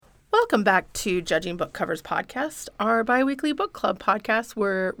Welcome back to Judging Book Covers Podcast, our bi-weekly book club podcast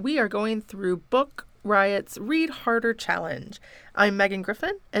where we are going through Book Riot's Read Harder Challenge. I'm Megan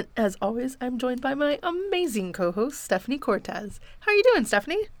Griffin, and as always, I'm joined by my amazing co-host, Stephanie Cortez. How are you doing,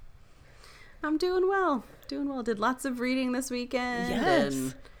 Stephanie? I'm doing well. Did lots of reading this weekend. Yes.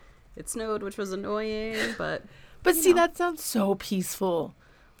 And it snowed, which was annoying, but... But see, that sounds so peaceful.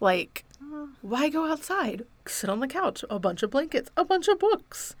 Like, why go outside? Sit on the couch, a bunch of blankets, a bunch of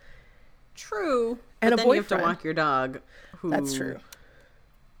books. True. And but a then boyfriend. You have to walk your dog, who That's true.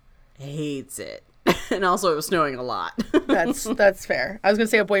 hates it. And also it was snowing a lot. That's fair. I was going to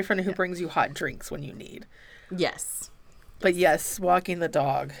say a boyfriend who brings you hot drinks when you need. Yes. But yes, walking the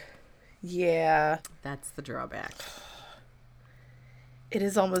dog. Yeah. That's the drawback. It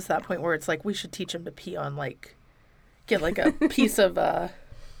is almost that point where it's like we should teach him to pee on, like, get like a piece of,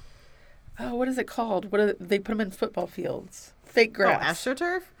 what is it called? They put them in football fields. Fake grass. Oh,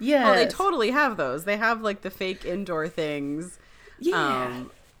 AstroTurf? Yes. Oh, they totally have those. They have, like, the fake indoor things. Yeah.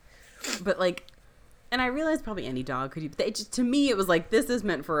 But, like, and I realized probably any dog could use, to me, it was like, this is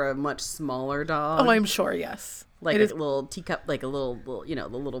meant for a much smaller dog. Oh, I'm sure, yes. Like a little teacup, like a little, you know,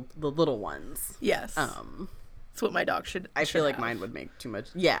 the little ones. Yes. That's what my dog should I feel like have. mine would make too much.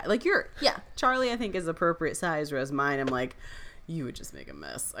 Yeah, like Charlie, I think, is appropriate size, whereas mine, I'm like, you would just make a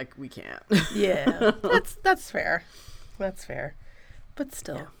mess. Like, we can't. Yeah. That's fair. That's fair. But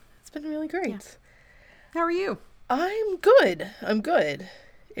still, Yeah. It's been really great. Yeah. How are you? I'm good.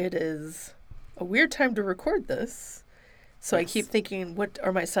 It is a weird time to record this. So Yes. I keep thinking, what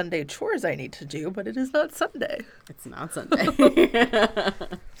are my Sunday chores I need to do? But it is not Sunday. It's not Sunday.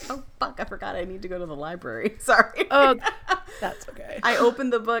 Oh, fuck. I forgot I need to go to the library. Sorry. Oh, that's okay. I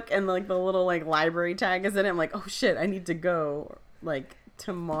opened the book and, like, the little, like, library tag is in it. I'm like, oh, shit. I need to go, like,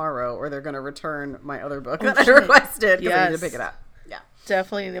 tomorrow or they're going to return my other book that I requested because I need to pick it up. Yeah.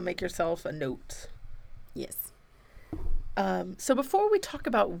 Definitely need to make yourself a note. Yes. So before we talk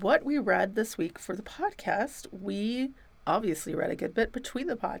about what we read this week for the podcast, we obviously read a good bit between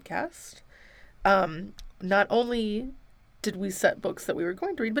the podcast. Not only did we set books that we were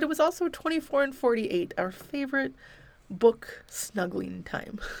going to read, but it was also 24 and 48, our favorite book snuggling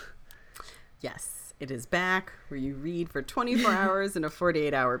time. Yes, it is back where you read for 24 hours in a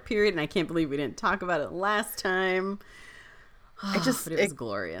 48-hour period, and I can't believe we didn't talk about it last time. But it was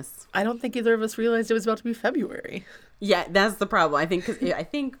glorious. I don't think either of us realized it was about to be February. Yeah, that's the problem. I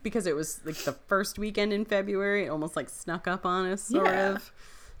think because it was like the first weekend in February, it almost like snuck up on us, sort of.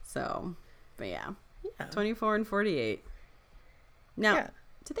 So, but yeah, 24 and 48. Now,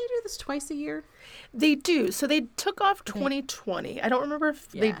 did they do this twice a year? They do. So they took off 2020. I don't remember if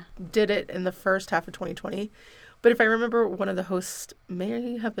they did it in the first half of 2020, but if I remember, one of the hosts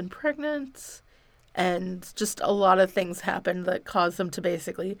may have been pregnant, and just a lot of things happened that caused them to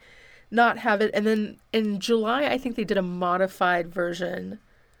basically not have it. And then in July, I think they did a modified version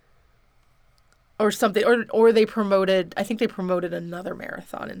or something, or they promoted, I think they promoted another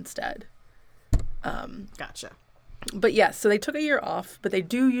marathon instead. Gotcha. But yes, so they took a year off, but they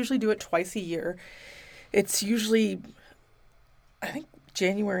do usually do it twice a year. It's usually, I think,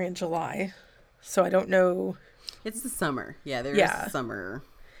 January and July. So I don't know. It's the summer. Yeah, there's summer.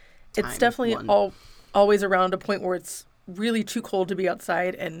 It's definitely always around a point where it's really too cold to be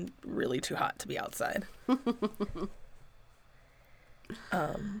outside and really too hot to be outside.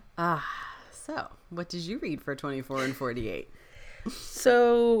 So, what did you read for 24 and 48?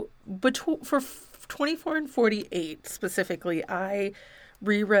 So, for 24 and 48 specifically, I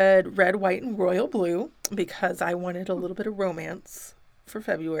reread Red, White, and Royal Blue because I wanted a little bit of romance for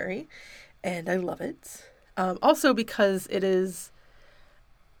February, and I love it. Also because it is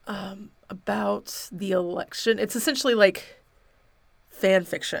about the election. It's essentially like fan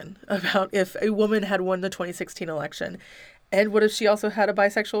fiction about if a woman had won the 2016 election, and what if she also had a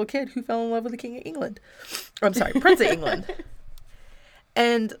bisexual kid who fell in love with the King of England. I'm sorry, Prince of England.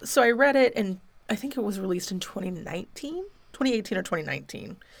 And so I read it, and I think it was released in 2018 or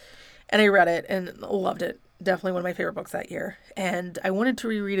 2019. And I read it and loved it. Definitely one of my favorite books that year. And I wanted to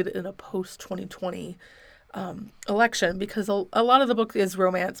reread it in a post-2020 election because a lot of the book is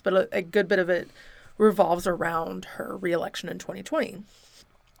romance, but a good bit of it revolves around her re-election in 2020.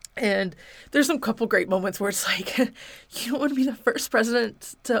 And there's some couple great moments where it's like, you don't want to be the first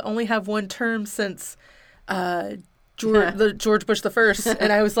president to only have one term since George Bush the First.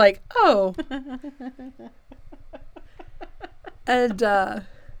 And I was like, oh. And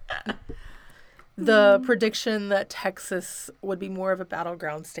the prediction that Texas would be more of a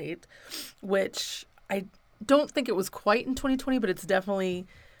battleground state, which I don't think it was quite in 2020, but it's definitely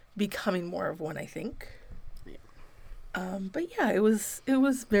becoming more of one, I think. But yeah, it was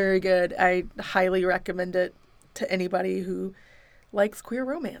very good. I highly recommend it to anybody who likes queer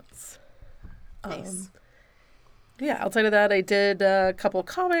romance. Nice. Yeah, outside of that, I did a couple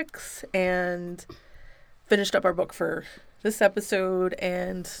comics and finished up our book for this episode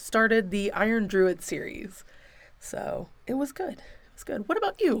and started the Iron Druid series. So it was good. It was good. What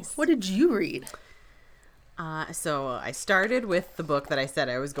about you? Nice. What did you read? So I started with the book that I said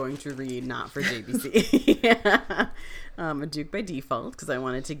I was going to read, not for JBC. A Duke by Default, because I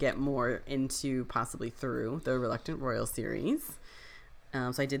wanted to get more into, possibly through, the Reluctant Royal series.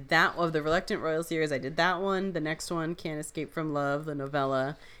 So I did that of the Reluctant Royal series. I did that one. The next one, Can't Escape from Love, the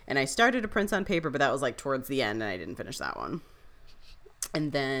novella. And I started A Prince on Paper, but that was like towards the end, and I didn't finish that one.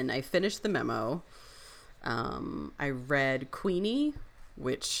 And then I finished The Memo. I read Queenie,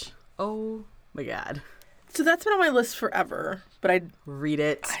 which, oh my God. So that's been on my list forever, but I read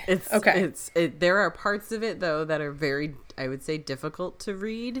it. It's okay. There are parts of it though that are very, I would say, difficult to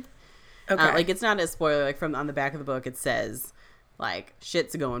read. Okay, like it's not a spoiler. Like from on the back of the book, it says like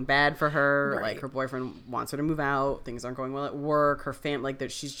shit's going bad for her. Right. Like her boyfriend wants her to move out. Things aren't going well at work. Her family, like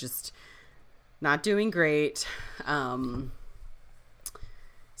that, she's just not doing great.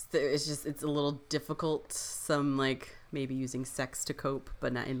 It's a little difficult. Some like maybe using sex to cope,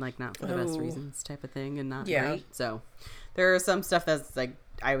 but not for the best reasons type of thing, and not right. So there are some stuff that's like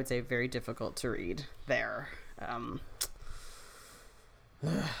I would say very difficult to read there.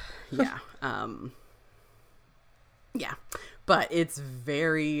 Yeah. Yeah. But it's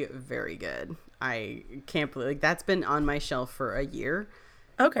very, very good. I can't believe that's been on my shelf for a year.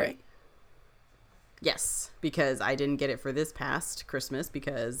 Okay. Right. Yes, because I didn't get it for this past Christmas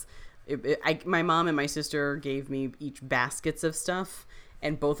because my mom and my sister gave me each baskets of stuff,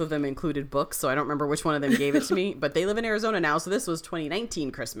 and both of them included books, so I don't remember which one of them gave it to me, but they live in Arizona now, so this was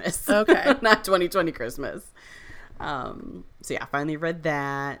 2019 Christmas. Okay. Not 2020 Christmas. So yeah, I finally read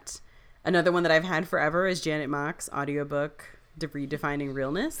that. Another one that I've had forever is Janet Mock's audiobook, Redefining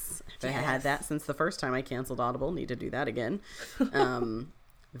Realness. Yes. I had that since the first time I canceled Audible. Need to do that again.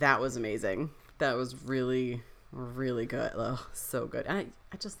 That was amazing. That was really, really good. Oh, so good. I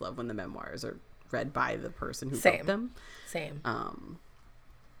just love when the memoirs are read by the person who wrote them. Same.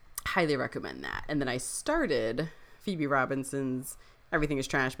 Highly recommend that. And then I started Phoebe Robinson's Everything is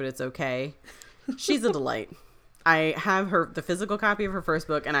Trash, But It's Okay. She's a delight. I have the physical copy of her first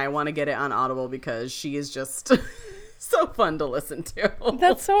book, and I want to get it on Audible because she is just so fun to listen to.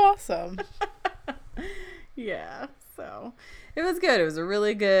 That's so awesome. Yeah. So it was good. It was a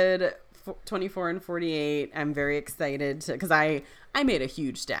really good 24 and 48. I'm very excited because I made a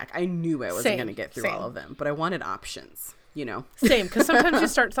huge stack. I knew I wasn't going to get through all of them, but I wanted options, you know. Same, because sometimes you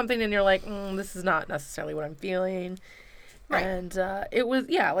start something and you're like, this is not necessarily what I'm feeling. Right. And it was,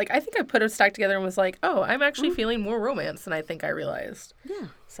 yeah, like I think I put a stack together and was like, oh, I'm actually feeling more romance than I think I realized. Yeah.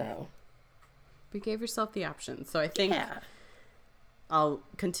 So. You gave yourself the option. So I think I'll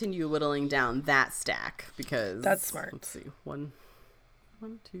continue whittling down that stack because. That's smart. Let's see. 1,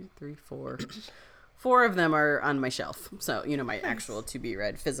 2, 3, 4. 4 of them are on my shelf. So, you know, my actual to be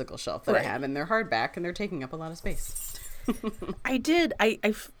read physical shelf that I have, and they're hardback and they're taking up a lot of space. I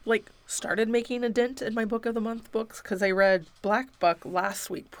started making a dent in my book of the month books because I read Black Buck last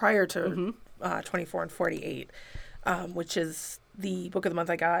week prior to 24 and 48, which is the book of the month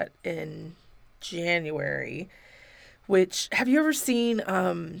I got in January. Which, have you ever seen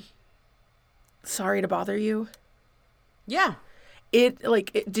Sorry to Bother You? Yeah.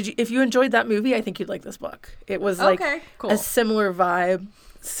 If you enjoyed that movie, I think you'd like this book. It was cool. A similar vibe,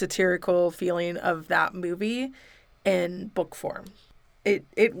 satirical feeling of that movie in book form.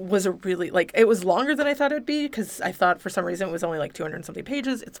 It was a really, it was longer than I thought it'd be because I thought for some reason it was only 200 and something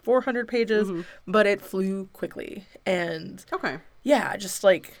pages. It's 400 pages, but it flew quickly. And yeah, just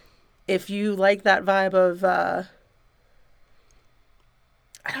if you like that vibe of, I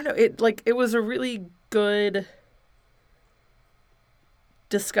don't know, it was a really good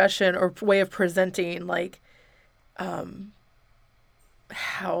discussion or way of presenting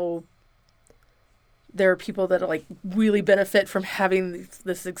how there are people that really benefit from having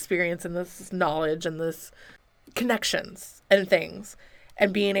this experience and this knowledge and this connections and things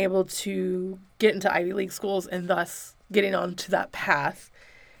and being able to get into Ivy League schools and thus getting onto that path.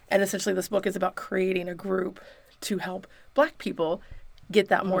 And essentially this book is about creating a group to help Black people get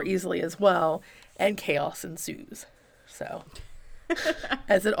that more easily as well, and chaos ensues. So,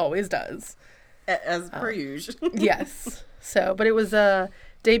 as it always does. As per usual. Yes. So, but it was a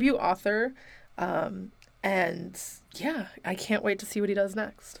debut author, and yeah, I can't wait to see what he does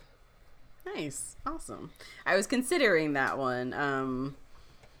next. Nice. Awesome. I was considering that one.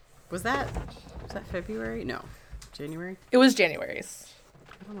 Was that February? No. January? It was January's.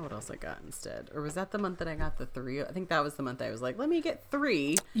 I don't know what else I got instead. Or was that the month that I got the 3? I think that was the month I was like, let me get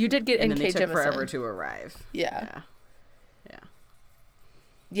 3. You did get and N.K. then they took Jemisin. forever to arrive. Yeah. Yeah.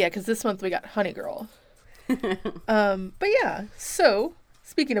 Yeah, because this month we got Honey Girl. But yeah, so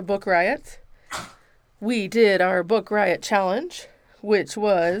speaking of Book Riot, we did our Book Riot challenge, which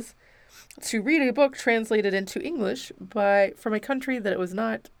was to read a book translated into English from a country that it was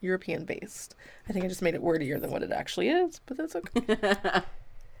not European based. I think I just made it wordier than what it actually is, but that's okay.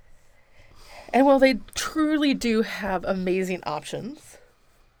 And while they truly do have amazing options,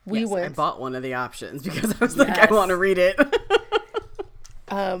 I bought one of the options because I was like, I want to read it.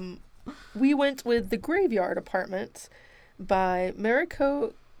 We went with The Graveyard Apartment by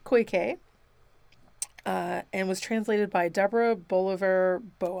Mariko Koike, and was translated by Deborah Bolivar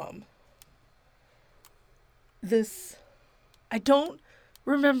Boehm. I don't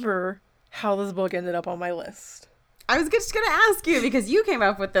remember how this book ended up on my list. I was just going to ask you because you came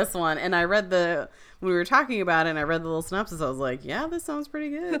up with this one, and I read when we were talking about it, and I read the little synopsis. I was like, yeah, this sounds pretty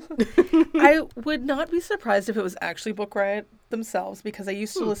good. I would not be surprised if it was actually Book Riot themselves, because I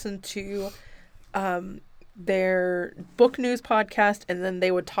used to listen to their book news podcast, and then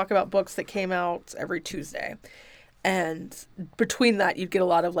they would talk about books that came out every Tuesday. And between that, you'd get a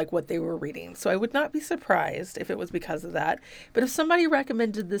lot of like what they were reading. So I would not be surprised if it was because of that. But if somebody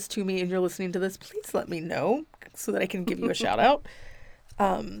recommended this to me and you're listening to this, please let me know so that I can give you a shout out.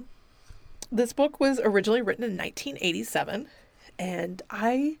 This book was originally written in 1987, and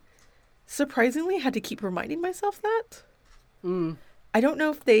I surprisingly had to keep reminding myself that. I don't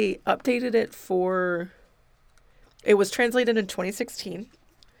know if they updated it it was translated in 2016.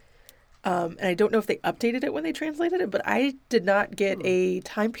 And I don't know if they updated it when they translated it, but I did not get a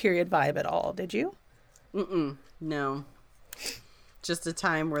time period vibe at all. Did you? No. Just a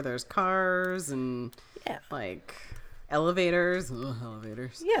time where there's cars and like elevators. Ugh,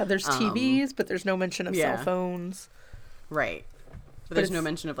 elevators. Yeah, there's TVs, but there's no mention of cell phones. Right. But there's no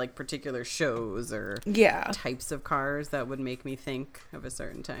mention of like particular shows or types of cars that would make me think of a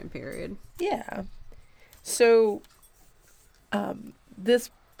certain time period. Yeah. So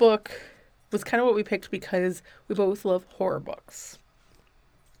this book was kind of what we picked because we both love horror books.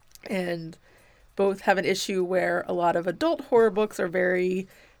 And both have an issue where a lot of adult horror books are very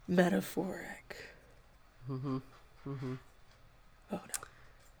metaphoric. Oh no.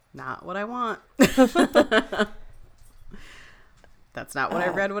 Not what I want. That's not what I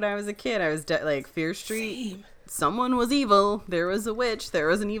read when I was a kid. I was like Fear Street. Same. Someone was evil. There was a witch. There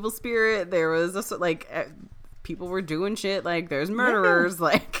was an evil spirit. There was people were doing shit. Like there's murderers. Yeah.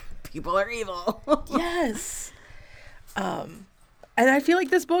 Like people are evil. Yes. And I feel like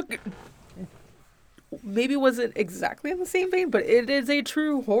this book maybe wasn't exactly in the same vein, but it is a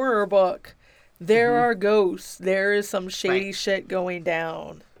true horror book. There are ghosts. There is some shady shit going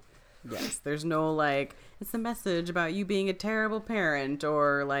down. Yes. There's no like, it's a message about you being a terrible parent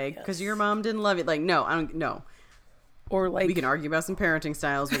or like, because your mom didn't love you. Like, no, I don't know. Or like, we can argue about some parenting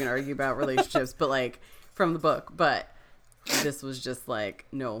styles. We can argue about relationships, but like from the book. But this was just like,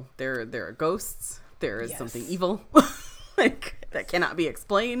 no, there are ghosts. There is something evil like that cannot be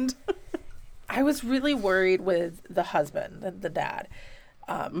explained. I was really worried with the husband, the dad,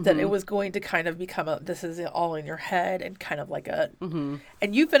 that it was going to kind of become this is all in your head and kind of like and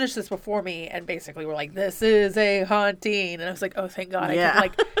you finished this before me and basically were like, this is a haunting. And I was like, oh, thank God I can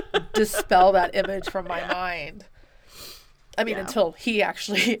like dispel that image from my mind. I mean, until he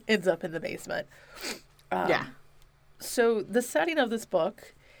actually ends up in the basement. So the setting of this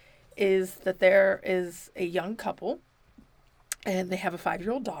book is that there is a young couple and they have a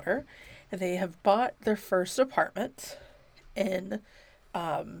 5-year-old daughter and they have bought their first apartment in,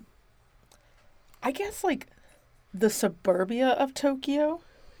 I guess like the suburbia of Tokyo.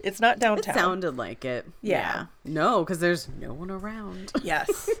 It's not downtown. It sounded like it. Yeah. No, because there's no one around.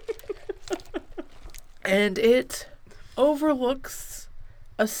 Yes. And it overlooks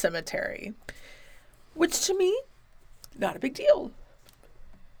a cemetery, which to me, not a big deal.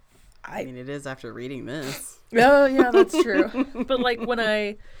 I mean, it is after reading this. Oh, yeah, that's true. But like when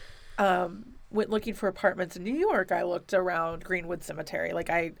I went looking for apartments in New York, I looked around Greenwood Cemetery. Like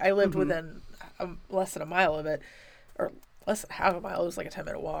I lived within less than a mile of it, or less than half a mile. It was like a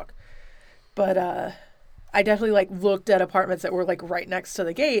 10-minute walk. But I definitely like looked at apartments that were like right next to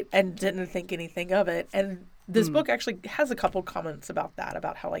the gate and didn't think anything of it. And this book actually has a couple comments about that,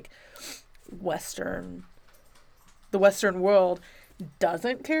 about how like the Western world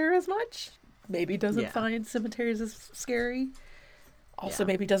doesn't care as much. Maybe doesn't find cemeteries as scary. Also,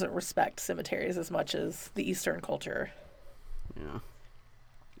 maybe doesn't respect cemeteries as much as the Eastern culture.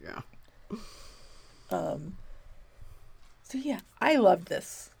 Yeah. So yeah, I loved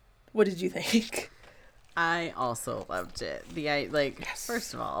this. What did you think? I also loved it.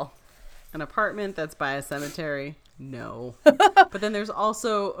 First of all, an apartment that's by a cemetery, no. But then there's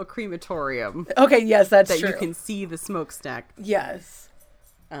also a crematorium. Okay, yes, that's that true. you can see the smokestack. Yes.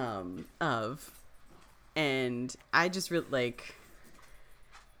 Of, and I just really like.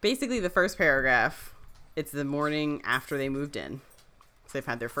 Basically, the first paragraph. It's the morning after they moved in. So they've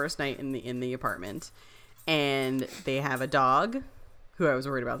had their first night in the apartment, and they have a dog, who I was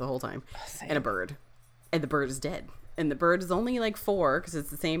worried about the whole time, and a bird, and the bird is dead. And the bird is only like 4 because it's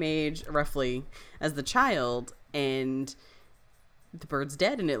the same age roughly as the child, and the bird's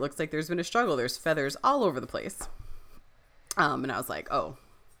dead, and it looks like there's been a struggle. There's feathers all over the place. And I was like, oh,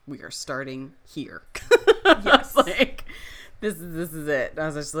 we are starting here. Yes. Like, this is it. I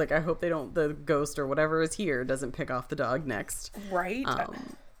was just like, I hope the ghost or whatever is here doesn't pick off the dog next. Right.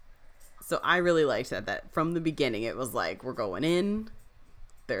 So I really liked that from the beginning, it was like, we're going in,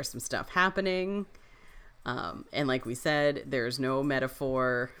 there's some stuff happening. And like we said, there's no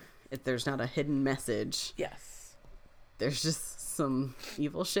metaphor. There's not a hidden message. Yes. There's just some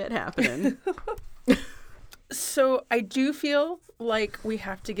evil shit happening. So I do feel like we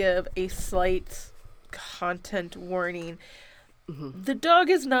have to give a slight content warning. Mm-hmm. The dog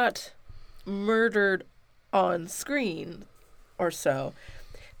is not murdered on screen or so.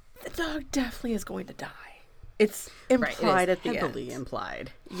 The dog definitely is going to die. It's implied at the end. Heavily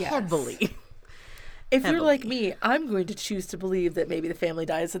implied. Yes. Heavily. If you're like me, I'm going to choose to believe that maybe the family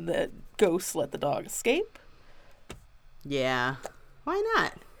dies and the ghosts let the dog escape. Yeah. Why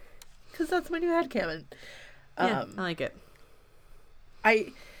not? Because that's my new headcanon. Yeah, I like it.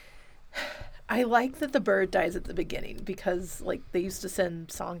 I like that the bird dies at the beginning because, like, they used to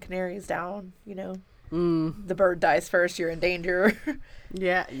send song canaries down, you know? The bird dies first, you're in danger.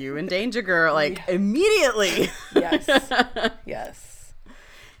 Yeah, you in danger, girl. Like, immediately. Yes. Yes.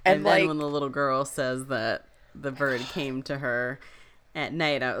 And then when the little girl says that the bird came to her at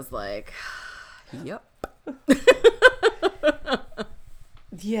night, I was like, yep.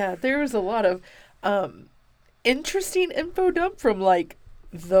 Yeah, there was a lot of interesting info dump from, like,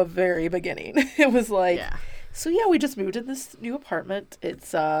 the very beginning. It was like, so yeah, we just moved in this new apartment.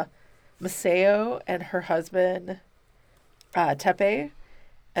 It's Maceo and her husband, Tepe,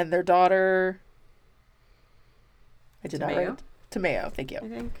 and their daughter. I did not write Tomeo. Thank you. I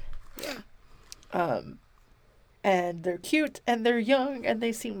think. Yeah. And they're cute and they're young and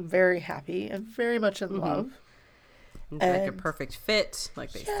they seem very happy and very much in love. And like a perfect fit.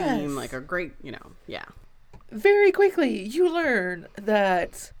 Like they seem like a great, yeah. Very quickly, you learn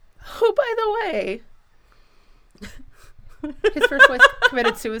that, oh, by the way, his first wife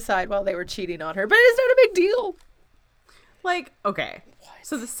committed suicide while they were cheating on her, but it's not a big deal. Like, okay. What?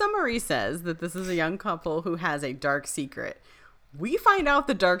 So the summary says that this is a young couple who has a dark secret. We find out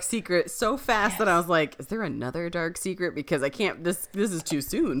the dark secret so fast that I was like, is there another dark secret? Because I can't, this is too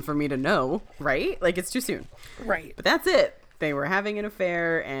soon for me to know, right? Like, it's too soon. Right. But that's it. They were having an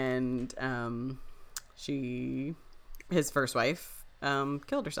affair, and his first wife,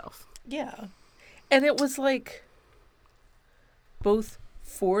 killed herself. Yeah. And it was like both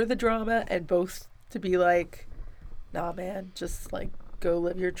for the drama and both to be like, nah, man, just like go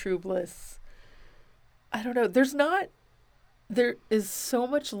live your true bliss. I don't know. There is so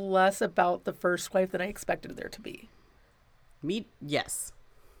much less about the first wife than I expected there to be. Yes.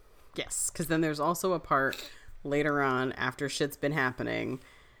 Because then there's also a part later on after shit's been happening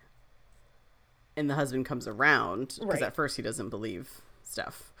and the husband comes around, because at first he doesn't believe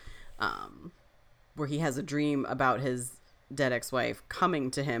stuff, where he has a dream about his dead ex-wife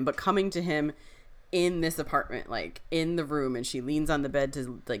coming to him in this apartment, like in the room, and she leans on the bed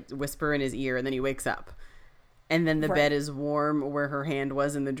to like whisper in his ear, and then he wakes up. And then the bed is warm where her hand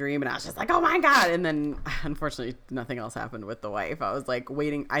was in the dream. And I was just like, oh, my God. And then, unfortunately, nothing else happened with the wife. I was like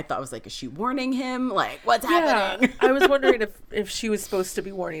waiting. I thought, I was like, is she warning him? Like, what's happening? I was wondering if she was supposed to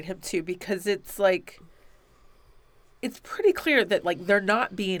be warning him, too. Because it's like, it's pretty clear that, like, they're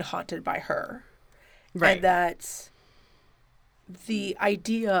not being haunted by her. Right. And that the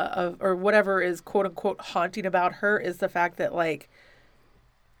idea of, or whatever is, quote, unquote, haunting about her is the fact that, like,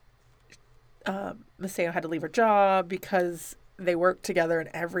 Maceo had to leave her job because they worked together and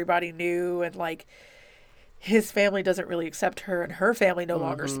everybody knew, and like his family doesn't really accept her and her family no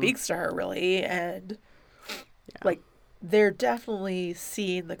longer speaks to her really, and like they're definitely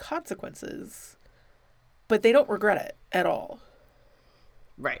seeing the consequences, but they don't regret it at all.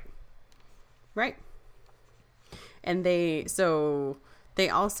 Right. And they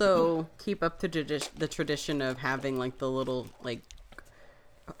also keep up the tradition of having like the little like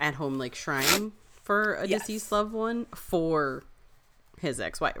at home like shrine for a Yes. deceased loved one for his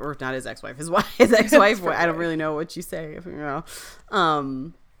ex-wife, or not his ex-wife, his wife, his ex-wife. I don't really know what you say, if you know.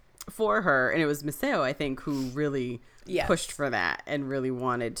 For her, and it was Miseo, I think, who really Yes. pushed for that and really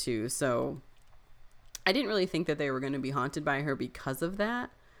wanted to. So I didn't really think that they were going to be haunted by her because of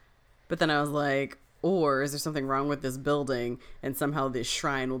that. But then I was like, or is there something wrong with this building, and somehow this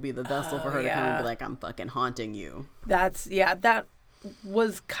shrine will be the vessel for her to come and be like, I'm fucking haunting you. That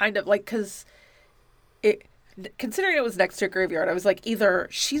was kind of like, because it, considering it was next to a graveyard, I was like, either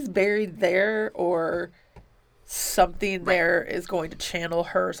she's buried there or something there is going to channel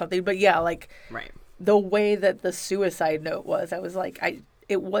her or something. But yeah, like Right. the way that the suicide note was, I was like,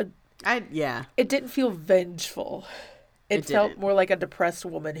 it didn't feel vengeful. It felt didn't. more like a depressed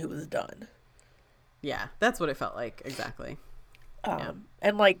woman who was done. Yeah, that's what it felt like. Exactly.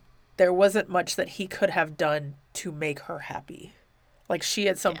 And like, there wasn't much that he could have done to make her happy. Like, she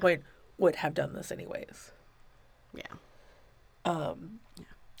at some point would have done this anyways. Yeah.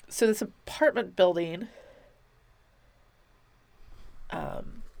 So this apartment building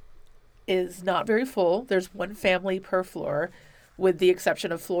is not very full. There's one family per floor, with the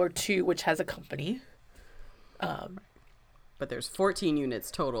exception of floor 2, which has a company. But there's 14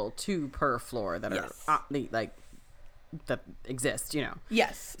 units total, 2 per floor that Yes. are that exist, you know.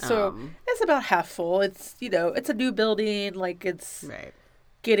 Yes. So it's about half full. It's, it's a new building. Like, it's Right.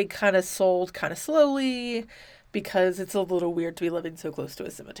 getting kind of sold kind of slowly because it's a little weird to be living so close to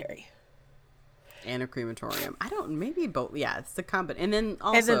a cemetery. And a crematorium. Maybe both. Yeah, it's the combination. And then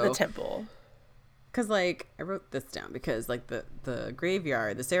also. And then the temple. Because, like, I wrote this down because, like, the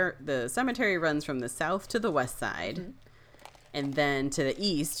graveyard, the cemetery runs from the south to the west side. Mm-hmm. And then to the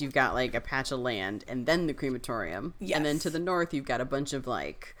east, you've got, like, a patch of land, and then the crematorium. Yes. And then to the north, you've got a bunch of,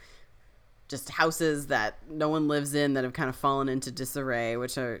 like, just houses that no one lives in that have kind of fallen into disarray,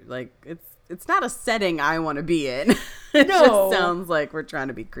 which are, like, it's not a setting I want to be in. It just sounds like we're trying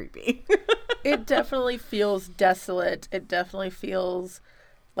to be creepy. It definitely feels desolate. It definitely feels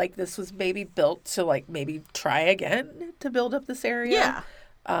like this was maybe built to, like, maybe try again to build up this area. Yeah.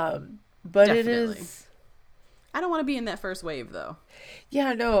 But Definitely. it is... I don't want to be in that first wave, though.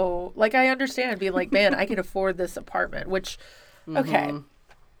 Yeah, no. Like, I understand being like, man, I can afford this apartment, which, okay.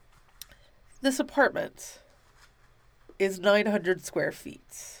 This apartment is 900 square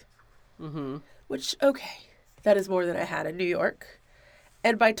feet. Mm-hmm. Which, okay, that is more than I had in New York.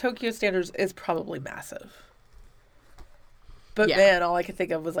 And by Tokyo standards, is probably massive. But man, all I could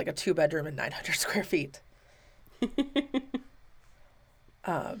think of was like a 2-bedroom and 900 square feet.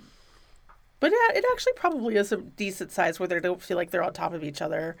 But yeah, it actually probably is a decent size where they don't feel like they're on top of each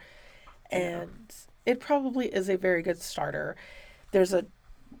other. And it probably is a very good starter. There's a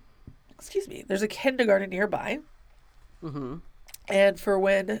kindergarten nearby. Mm-hmm. And for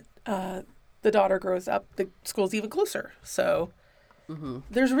when the daughter grows up, the school's even closer. So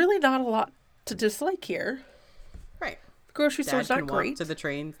there's really not a lot to dislike here. Right. The grocery store's not Walk great. to the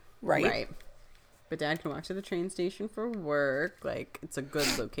train. Right. But Dad can walk to the train station for work. Like, it's a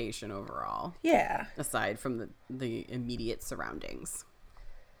good location overall. Yeah. Aside from the immediate surroundings.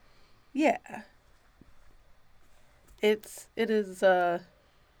 Yeah. It is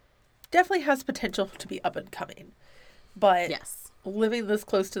definitely has potential to be up and coming. But yes, living this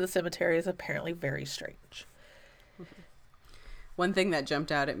close to the cemetery is apparently very strange. One thing that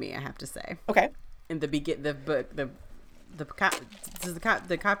jumped out at me, I have to say. Okay. In the book,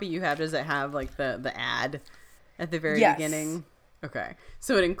 the copy you have, does it have like the ad at the very beginning? Okay.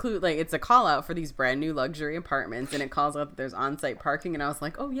 So it includes, like, it's a call out for these brand new luxury apartments, and it calls out that there's on-site parking, and I was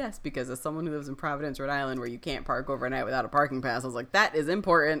like, oh yes, because as someone who lives in Providence, Rhode Island, where you can't park overnight without a parking pass, I was like, that is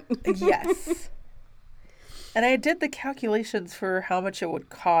important. Yes. And I did the calculations for how much it would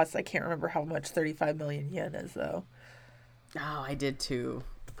cost. I can't remember how much 35 million yen is, though. Oh, I did too.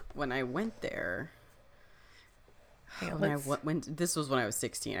 When I went there, this was when I was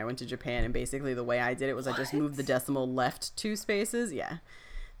 16. I went to Japan, and basically the way I did it was I just moved the decimal left 2 spaces. Yeah.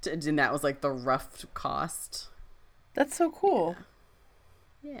 And that was like the rough cost. That's so cool.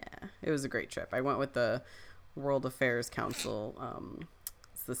 Yeah. It was a great trip. I went with the World Affairs Council.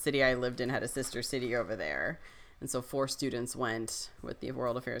 It's the city I lived in had a sister city over there. And so 4 students went with the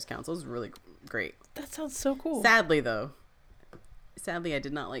World Affairs Council. It was really great. That sounds so cool. Sadly, I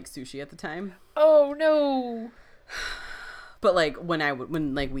did not like sushi at the time. Oh, no. But like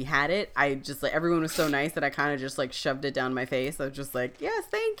when we had it, I just, like, everyone was so nice that I kind of just like shoved it down my face. I was just like, yes,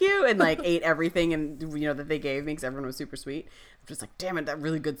 thank you, and like ate everything and that they gave me because everyone was super sweet. I'm just like, damn it, that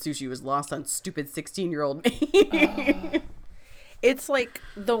really good sushi was lost on stupid 16-year-old me. It's like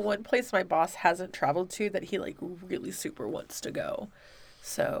the one place my boss hasn't traveled to that he like really super wants to go.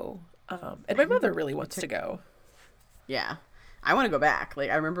 So And my mother really wants to go. Yeah. I want to go back. Like,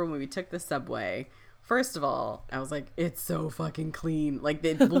 I remember when we took the subway, first of all, I was like, it's so fucking clean. Like,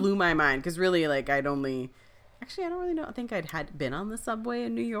 it blew my mind. Because really, like, I don't really know. I think had been on the subway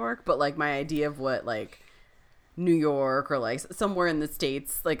in New York. But, like, my idea of what, like, New York or, like, somewhere in the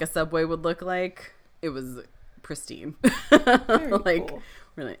States, like, a subway would look like, it was pristine. Like, cool.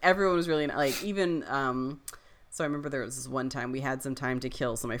 Really, everyone was really, like, even, so I remember there was this one time we had some time to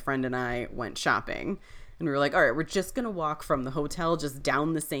kill. So my friend and I went shopping. And we were like, all right, we're just going to walk from the hotel just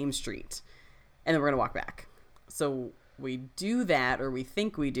down the same street. And then we're going to walk back. So we do that, or we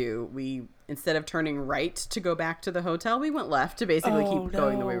think we do. We, instead of turning right to go back to the hotel, we went left to basically keep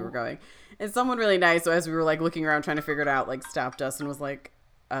going the way we were going. And someone really nice, so as we were like looking around trying to figure it out, like stopped us and was like,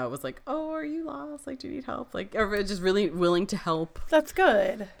 oh, are you lost? Like, do you need help? Like, everyone just really willing to help. That's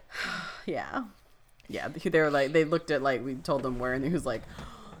good. Yeah. Yeah. They were like, they looked at, like, we told them where, and he was like,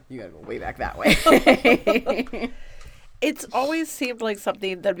 you gotta go way back that way. It's always seemed like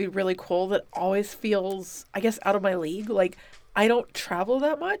something that'd be really cool that always feels, I guess, out of my league. Like, I don't travel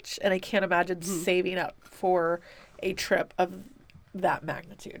that much, and I can't imagine saving up for a trip of that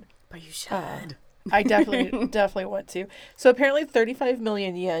magnitude. But you should. I definitely want to. So apparently 35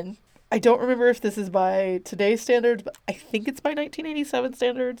 million yen. I don't remember if this is by today's standards, but I think it's by 1987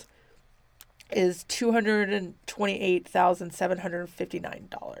 standards. Is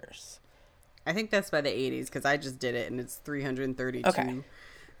 $228,759. I think that's by the 80s because I just did it and it's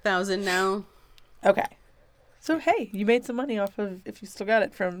 332,000 now. Okay. So hey, you made some money off of, if you still got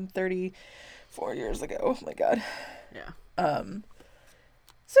it, from 34 years ago. Oh my god. Yeah.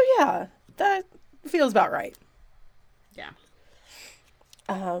 So yeah, that feels about right. Yeah.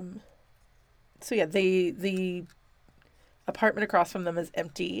 So yeah, the apartment across from them is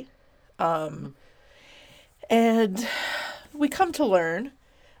empty. And we come to learn,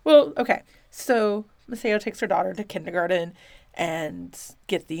 well, okay, so Masao takes her daughter to kindergarten and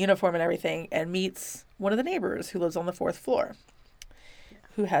gets the uniform and everything and meets one of the neighbors who lives on the 4th floor,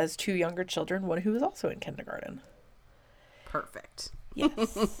 who has 2 younger children, one who is also in kindergarten. Perfect.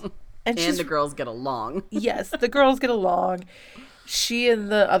 Yes. And the girls get along. Yes, the girls get along. She and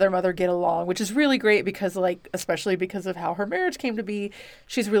the other mother get along, which is really great because, like, especially because of how her marriage came to be,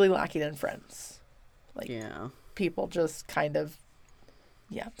 she's really lacking in friends. Like, yeah. People just kind of,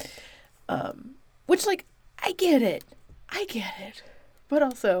 yeah. Which, like, I get it. But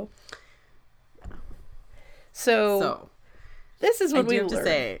also, so this is what we have to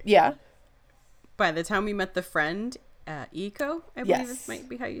say. Yeah. By the time we met the friend, Iko, I believe this might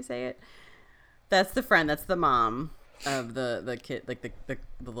be how you say it. That's the friend. That's the mom of the kid, like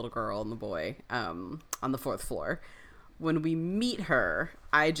the little girl and the boy, on the 4th floor. When we meet her,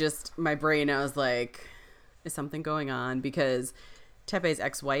 my brain, I was like, is something going on? Because Teppei's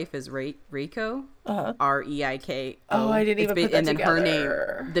ex-wife is Reiko, Reiko. Oh, I didn't even put that and then together.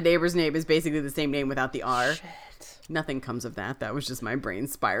 her name, the neighbor's name, is basically the same name without the R. Shit. Nothing comes of that. That was just my brain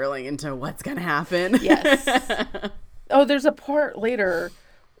spiraling into what's gonna happen. Yes. Oh, there's a part later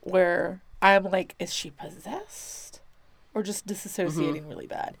where I'm like, is she possessed? Or just disassociating really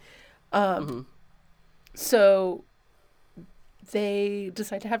bad? So they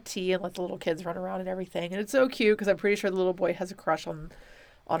decide to have tea and let the little kids run around and everything. And it's so cute because I'm pretty sure the little boy has a crush on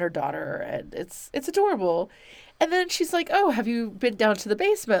her daughter. And it's adorable. And then she's like, oh, have you been down to the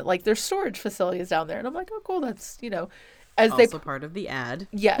basement? Like, there's storage facilities down there. And I'm like, oh, cool. That's, as also part of the ad.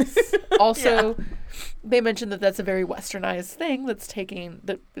 Yes. Also, they mentioned that that's a very westernized thing that's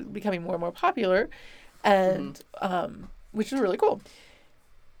becoming more and more popular. And, which is really cool.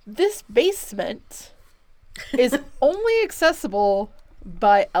 This basement is only accessible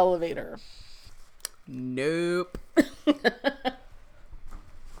by elevator. Nope.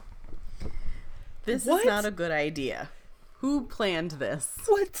 This is not a good idea. Who planned this?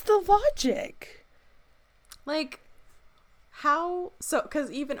 What's the logic? Like, how? So, because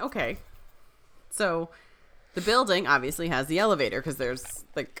even, okay. So, the building obviously has the elevator because there's,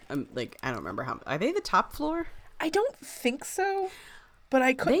 like, I don't remember how. Are they the top floor? I don't think so, but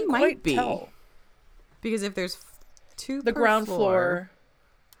I couldn't quite tell. Because if there's 2 the per ground floor.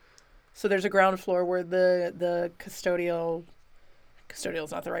 So there's a ground floor where the custodial's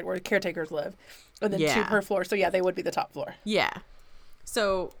not the right word, caretakers live. And then 2 per floor. So yeah, they would be the top floor. Yeah.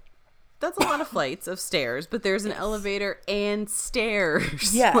 So that's a lot of flights of stairs, but there's an elevator and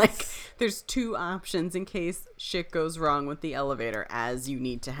stairs. Yes. Like, there's 2 options in case shit goes wrong with the elevator, as you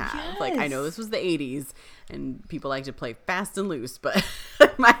need to have. Yes. Like, I know this was the 80s and people like to play fast and loose, but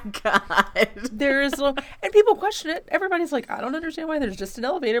my God. There is and people question it. Everybody's like, I don't understand why there's just an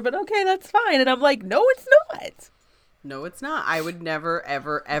elevator, but okay, that's fine. And I'm like, no, it's not. No, it's not. I would never,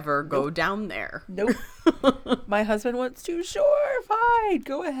 ever, ever go down there. Nope. My husband wants to. Sure, fine.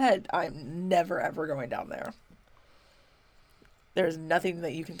 Go ahead. I'm never, ever going down there. There's nothing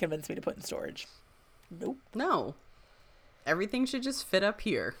that you can convince me to put in storage. Nope. No. Everything should just fit up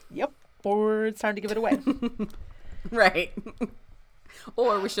here. Yep. Or it's time to give it away. Right.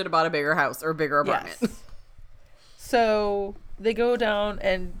 Or we should have bought a bigger house or a bigger apartment. Yes. So they go down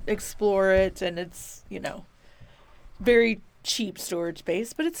and explore it, and it's, very cheap storage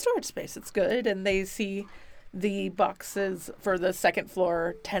space, but it's storage space. It's good. And they see the boxes for the second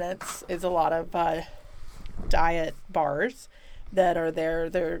floor tenants is a lot of diet bars that are there.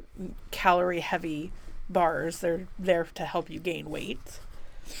 They're calorie heavy bars. They're there to help you gain weight.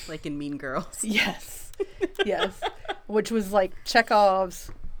 Like in Mean Girls. Yes. Yes. Which was like Chekhov's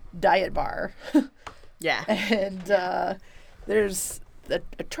diet bar. Yeah. And there's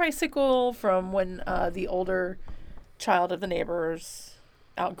a tricycle from when the older child of the neighbors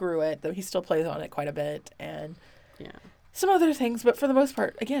outgrew it, though he still plays on it quite a bit, and some other things. But for the most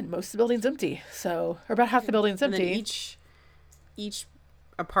part, again, most of the building's empty. So, or about half the building's empty. And then each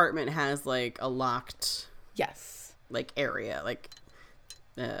apartment has like a locked area. Like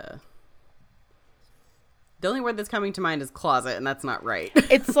the only word that's coming to mind is closet, and that's not right.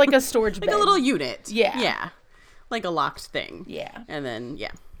 It's like a storage like bed. a little unit. Yeah. Yeah. Like a locked thing. Yeah. And then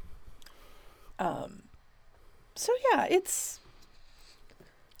So yeah, it's.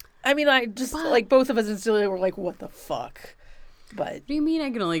 I mean, I just like both of us instantly were like, "What the fuck?" But what do you mean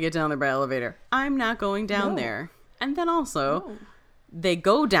I can only get down there by elevator? I'm not going down there. And then also, they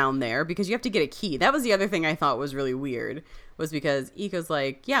go down there because you have to get a key. That was the other thing I thought was really weird, was because Iko's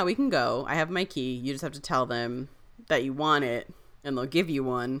like, "Yeah, we can go. I have my key. You just have to tell them that you want it, and they'll give you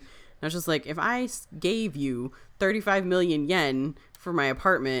one." And I was just like, if I gave you 35 million yen for my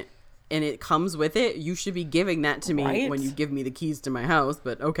apartment, and it comes with it, you should be giving that to me when you give me the keys to my house,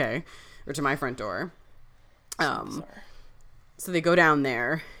 but okay. Or to my front door. So they go down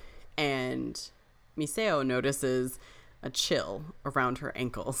there, and Miseo notices a chill around her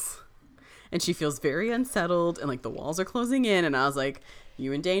ankles. And she feels very unsettled, and like the walls are closing in, and I was like,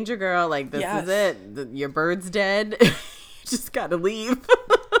 you in danger, girl. Like, this is it. Your bird's dead. You just gotta leave.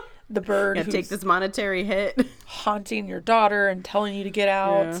 The bird who's take this monetary hit. Haunting your daughter and telling you to get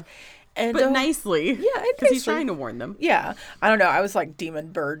out. Yeah. And, but nicely. Yeah, because he's trying to warn them. Yeah. I don't know. I was like,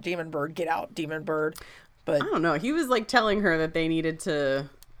 demon bird, get out, demon bird. But I don't know. He was like telling her that they needed to.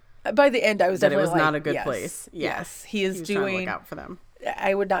 By the end, I was definitely it was like, not a good place. Yes, he is doing. Trying to look out for them.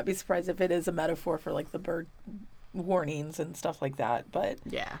 I would not be surprised if it is a metaphor for like the bird warnings and stuff like that. But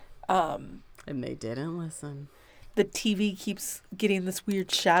yeah. And they didn't listen. The TV keeps getting this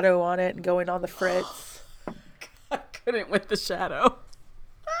weird shadow on it and going on the fritz. I couldn't with the shadow.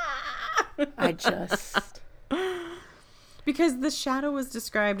 I just... Because the shadow was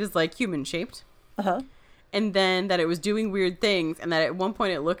described as like human shaped. Uh-huh. And then that it was doing weird things, and that at one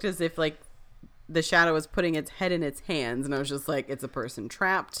point it looked as if like the shadow was putting its head in its hands, and I was just like, it's a person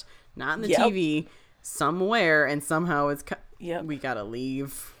trapped, not in the TV, somewhere, and somehow it's we gotta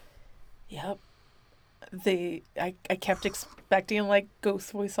leave. Yep. I kept expecting like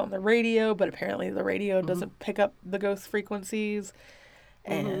ghost voice on the radio, but apparently the radio doesn't pick up the ghost frequencies.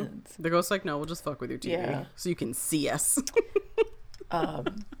 And the ghost's like, no, we'll just fuck with your TV so you can see us.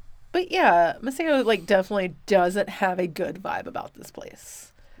 But yeah, Miseo like definitely doesn't have a good vibe about this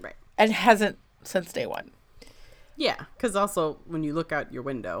place. Right. And hasn't since day one. Yeah, because also when you look out your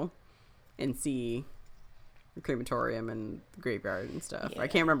window and see the crematorium and the graveyard and stuff, I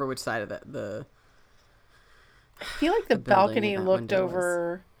can't remember which side of the I feel like the balcony looked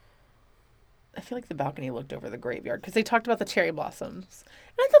over. I feel like the balcony looked over the graveyard because they talked about the cherry blossoms,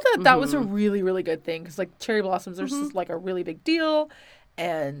 and I thought that was a really, really good thing because like cherry blossoms are just like a really big deal,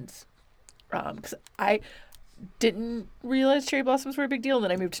 and because I didn't realize cherry blossoms were a big deal, and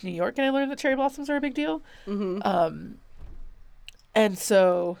then I moved to New York and I learned that cherry blossoms are a big deal, and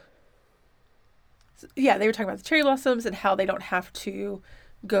so yeah, they were talking about the cherry blossoms and how they don't have to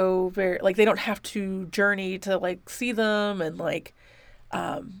go they don't have to journey to like see them, and like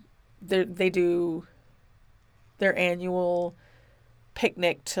they do their annual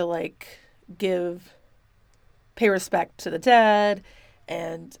picnic to like pay respect to the dead,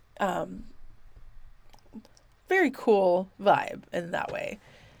 and very cool vibe in that way.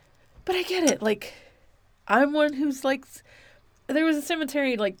 But I get it, like I'm one who's like, there was a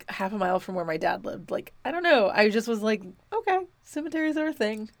cemetery like half a mile from where my dad lived. Like, I don't know. I just was like, okay, cemeteries are a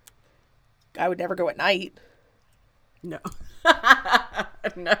thing. I would never go at night. No.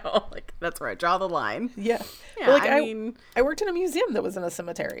 No. Like, that's where I draw the line. Yeah. Yeah, but, like, I worked in a museum that was in a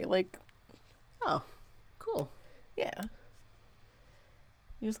cemetery. Like, oh, cool. Yeah.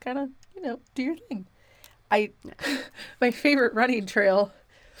 You just kind of, do your thing. My favorite running trail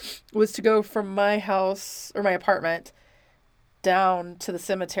was to go from my house or my apartment down to the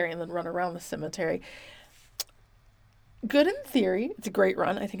cemetery and then run around the cemetery. Good in theory. It's a great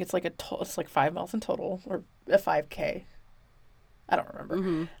run. I think it's like it's like 5 miles in total, or a 5K. I don't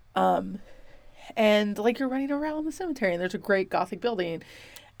remember. Mm-hmm. And like you're running around the cemetery, and there's a great Gothic building,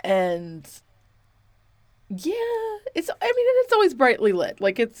 and yeah, it's always brightly lit.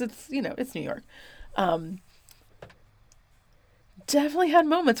 Like it's it's New York. Definitely had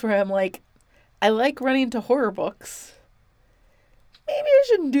moments where I'm like, I like running to horror books. Maybe I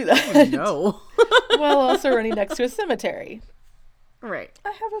shouldn't do that. No. While also running next to a cemetery. Right.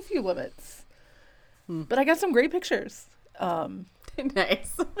 I have a few limits. But I got some great pictures.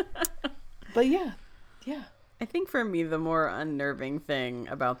 Nice. But yeah. I think for me, the more unnerving thing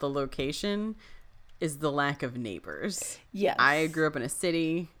about the location is the lack of neighbors. Yes. I grew up in a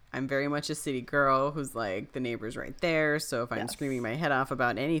city. I'm very much a city girl who's like, the neighbor's right there. So if I'm screaming my head off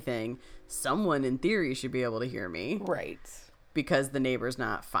about anything, someone in theory should be able to hear me. Right. Because the neighbor's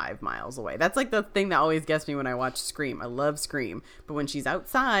not 5 miles away. That's like the thing that always gets me when I watch Scream. I love Scream. But when she's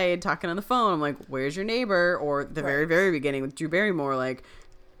outside talking on the phone, I'm like, where's your neighbor? Or the very, very beginning with Drew Barrymore, like,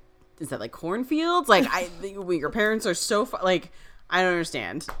 is that like cornfields? Like, your parents are so far, like, I don't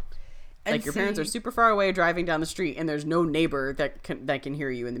understand. And like, your parents are super far away driving down the street, and there's no neighbor that can hear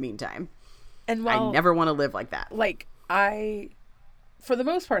you in the meantime. And I never want to live like that. Like, I, for the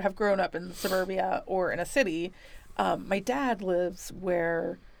most part, have grown up in suburbia or in a city. My dad lives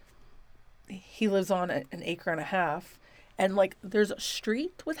where he lives on an acre and a half, and like there's a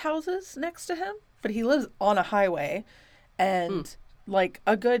street with houses next to him, but he lives on a highway, and like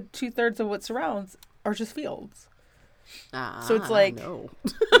a good 2/3 of what surrounds are just fields. So it's like, no.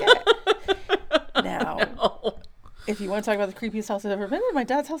 Yeah. Now, if you want to talk about the creepiest house I've ever been in, my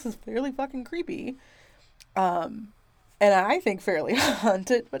dad's house is fairly fucking creepy. And I think fairly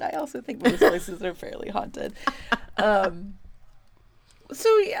haunted, but I also think most places are fairly haunted.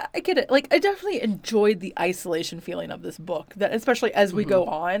 So yeah, I get it. Like, I definitely enjoyed the isolation feeling of this book, that especially as we go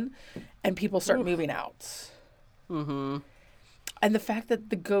on and people start moving out. Mm-hmm. And the fact that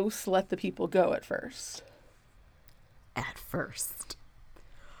the ghosts let the people go at first.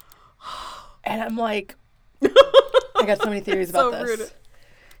 And I'm like, I got so many theories about this. Rude.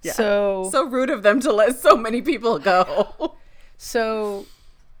 Yeah. So rude of them to let so many people go. So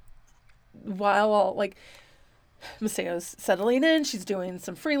while like Maceo's settling in, she's doing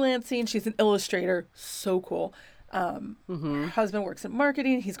some freelancing. She's an illustrator. So cool. Her husband works in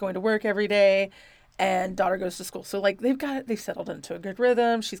marketing. He's going to work every day, and daughter goes to school. So like they've settled into a good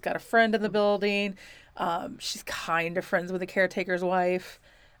rhythm. She's got a friend in the building. She's kind of friends with the caretaker's wife,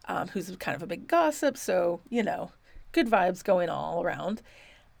 who's kind of a big gossip. So, good vibes going all around.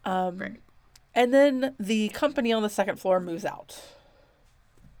 Right. And then the company on the second floor moves out.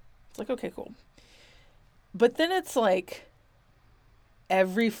 It's like, okay, cool. But then it's like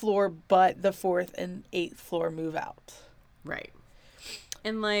every floor but the 4th and 8th floor move out. Right.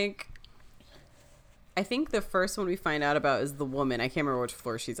 And like, I think the first one we find out about is the woman. I can't remember which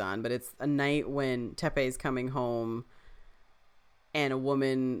floor she's on, but it's a night when Tepe is coming home, and a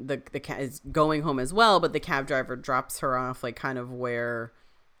woman, the is going home as well, but the cab driver drops her off, like, kind of where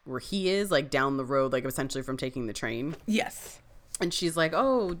he is, like, down the road, like, essentially from taking the train. Yes. And she's like,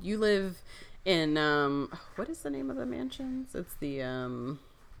 oh, you live in, what is the name of the mansions? It's the,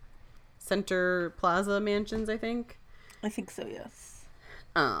 Center Plaza Mansions, I think. I think so, yes.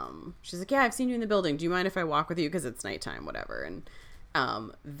 She's like, yeah, I've seen you in the building. Do you mind if I walk with you? Because it's nighttime, whatever. And,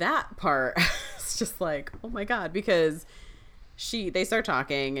 that part is just like, oh my God, because they start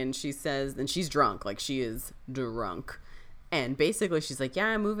talking, and she says, and she's drunk, like, she is drunk. And basically she's like, yeah,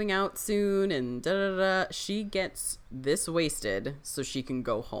 I'm moving out soon, and da-da-da. She gets this wasted so she can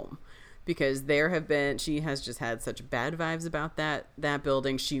go home. Because she has just had such bad vibes about that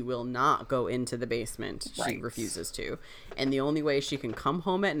building. She will not go into the basement. Right. She refuses to. And the only way she can come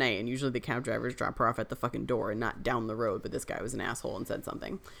home at night, and usually the cab drivers drop her off at the fucking door and not down the road, but this guy was an asshole and said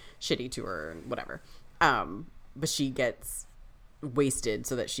something shitty to her and whatever. But she gets wasted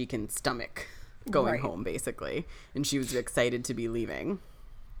so that she can stomach going home, basically. And she was excited to be leaving.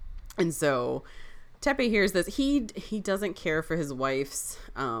 And so Tepe hears this. He doesn't care for his wife's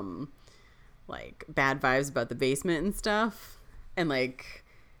like bad vibes about the basement and stuff. And like,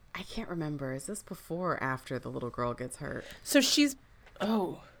 I can't remember, is this before or after the little girl gets hurt? So it's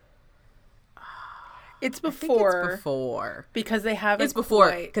before. I think it's before. Because they have it's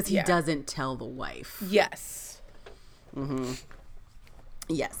before because he doesn't tell the wife. Yes. Mm-hmm.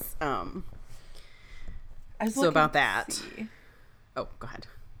 Yes. So about that. Oh, go ahead.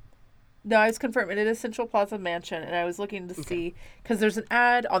 No, I was confirming it is Central Plaza Mansion, and I was looking to see because there's an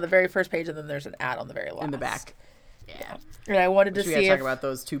ad on the very first page, and then there's an ad on the very last. In the back. Yeah. And I wanted to see we gotta talk about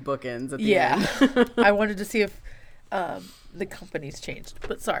those two bookends at the end. I wanted to see if the company's changed,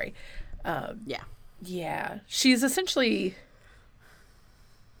 but sorry. Yeah. She's essentially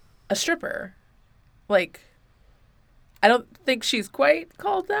a stripper. Like, I don't think she's quite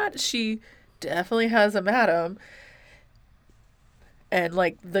called that. She definitely has a madam. And,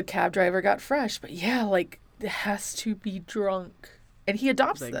 like, the cab driver got fresh. But, yeah, like, it has to be drunk. And he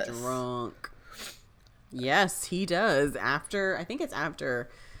adopts this. Drunk. Yes, he does. I think it's after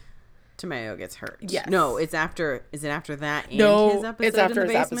Tamayo gets hurt. Yes. No, it's after. Is it after that and no, his episode it's after in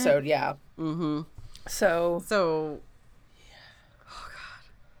the his basement? episode, yeah. Mm-hmm. So. Oh, God.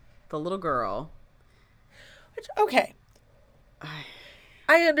 The little girl. Okay.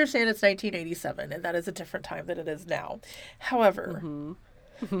 I understand it's 1987, and that is a different time than it is now. However, and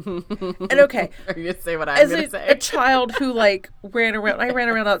okay, are you gonna say what I'm gonna say? As a child who like ran around, I ran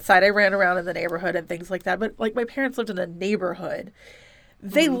around outside, I ran around in the neighborhood and things like that. But like my parents lived in a neighborhood,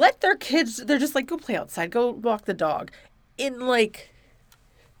 they let their kids. They're just like, go play outside, go walk the dog, in like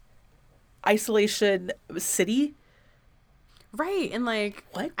isolation city. Right, and like,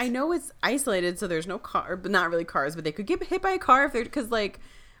 what? I know it's isolated, so there's no car, but not really cars, but they could get hit by a car if they're, because like,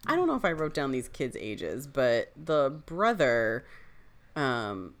 I don't know if I wrote down these kids' ages, but the brother,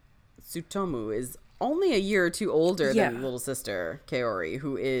 Tsutomu, is only a year or two older than little sister, Kaori,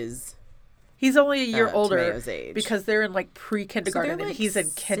 who is... He's only a year older Tamayo's age. Because they're in like pre-kindergarten so and he's in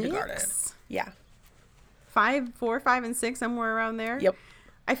kindergarten. 6? Yeah. 4, 5, and 6, somewhere around there? Yep.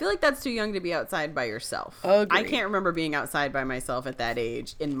 I feel like that's too young to be outside by yourself. Agreed. I can't remember being outside by myself at that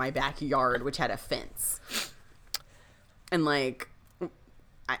age in my backyard, which had a fence. And like,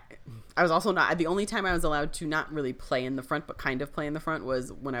 I was also not, the only time I was allowed to not really play in the front, but kind of play in the front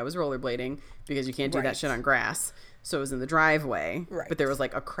was when I was rollerblading, because you can't do that shit on grass. So it was in the driveway. Right. But there was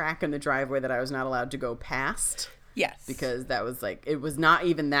like a crack in the driveway that I was not allowed to go past. Yes. Because that was like, it was not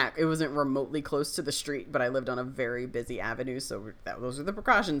even that, it wasn't remotely close to the street, but I lived on a very busy avenue, so those are the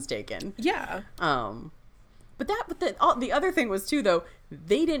precautions taken. Yeah. But the other thing was too, though,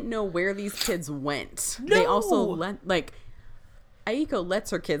 they didn't know where these kids went. No! They also Aiko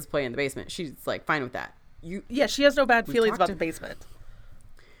lets her kids play in the basement. She's like fine with that. Yeah, she has no bad feelings about the basement.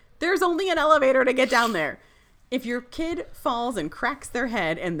 There's only an elevator to get down there. If your kid falls and cracks their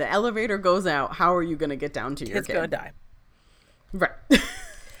head and the elevator goes out, how are you going to get down to your kid? It's going to die. Right. And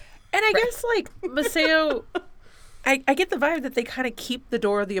I guess, like, Masao, I get the vibe that they kind of keep the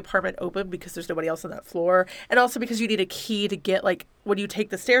door of the apartment open because there's nobody else on that floor. And also because you need a key to get, like, when you take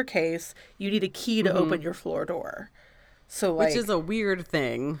the staircase, you need a key to open your floor door. So, like... Which is a weird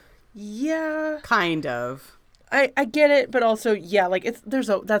thing. Yeah. Kind of. I get it, but also, yeah, like,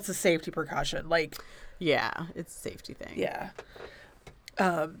 that's a safety precaution. Like... Yeah, it's a safety thing. Yeah.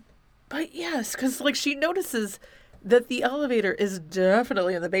 But yes, because like she notices that the elevator is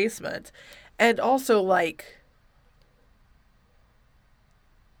definitely in the basement. And also like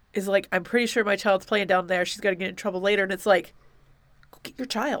is like, I'm pretty sure my child's playing down there. She's going to get in trouble later. And it's like, go get your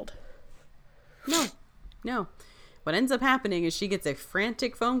child. No. What ends up happening is she gets a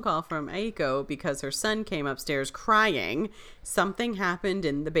frantic phone call from Aiko because her son came upstairs crying. Something happened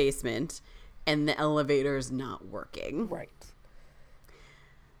in the basement. And the elevator's not working. Right.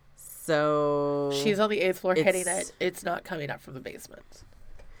 So... she's on the 8th floor hitting it. It's not coming up from the basement.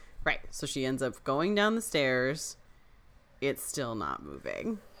 Right. So she ends up going down the stairs. It's still not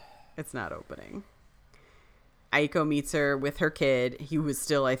moving. It's not opening. Aiko meets her with her kid. He was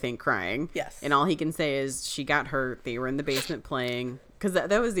still, I think, crying. Yes. And all he can say is she got hurt. They were in the basement playing. Because that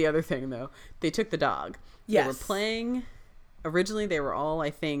was the other thing, though. They took the dog. Yes. They were playing. Originally, they were all,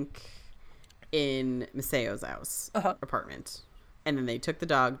 I think... in Masao's house apartment, and then they took the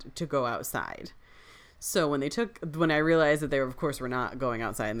dog to go outside. So when I realized that they of course were not going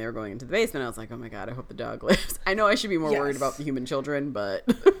outside and they were going into the basement, I was like, oh my god, I hope the dog lives. I know I should be more worried about the human children, but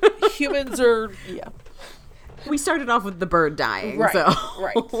humans are we started off with the bird dying, right?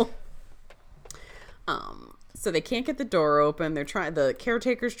 So so they can't get the door open. The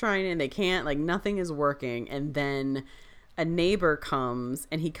caretaker's trying and they can't, like, nothing is working. And then a neighbor comes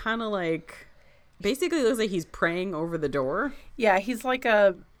and he kind of like basically looks like he's praying over the door. Yeah, he's like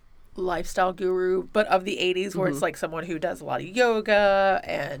a lifestyle guru, but of the 80s, where it's like someone who does a lot of yoga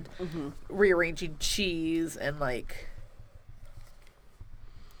and rearranging cheese and like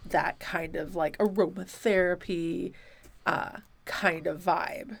that kind of like aromatherapy kind of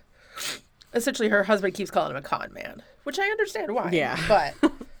vibe. Essentially, her husband keeps calling him a con man, which I understand why. Yeah, but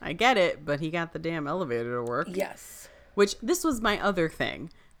I I get it, but he got the damn elevator to work. Yes. Which, this was my other thing.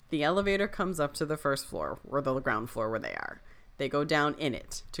 The elevator comes up to the first floor, or the ground floor where they are. They go down in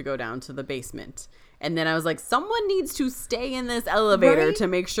it to go down to the basement. And then I was like, someone needs to stay in this elevator to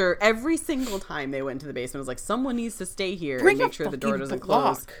make sure every single time they went to the basement, I was like, someone needs to stay here and make sure the door doesn't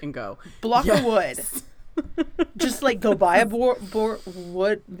close and go. Block of wood. Just like go buy a board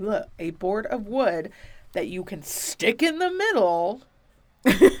of wood that you can stick in the middle.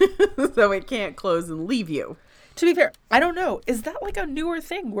 So it can't close and leave you. To be fair, I don't know. Is that like a newer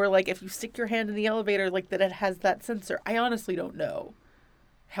thing where like if you stick your hand in the elevator, like that it has that sensor? I honestly don't know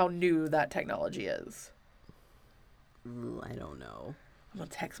how new that technology is. I don't know. I'm gonna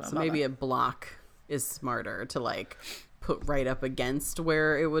text my so mama. Maybe a block is smarter to like put right up against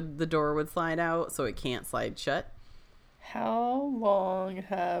where the door would slide out so it can't slide shut. How long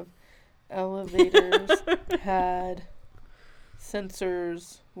have elevators had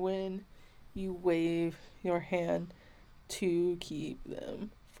sensors when you wave your hand to keep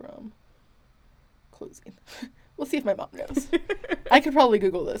them from closing? We'll see if my mom knows. I could probably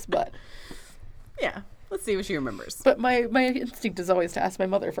Google this, but yeah, let's see what she remembers. But my instinct is always to ask my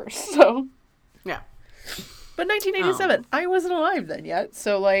mother first. So yeah. But 1987, I wasn't alive then yet,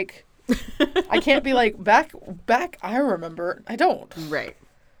 so like I can't be like back. I remember. I don't. Right.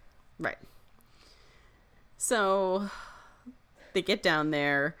 So they get down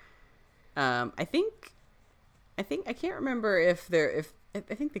there. I think I can't remember if I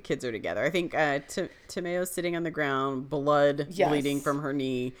think the kids are together. I think Tomeo's sitting on the ground, blood bleeding from her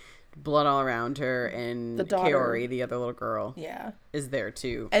knee, blood all around her, and the daughter, Kaori, the other little girl, is there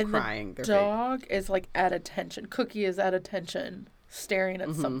too, and crying. The dog is like at attention. Cookie is at attention, staring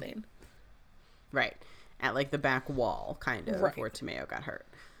at something. Right. At like the back wall, kind of, where Tomeo got hurt.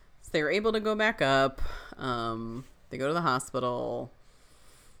 So they were able to go back up. They go to the hospital.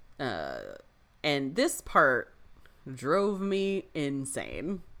 And this part drove me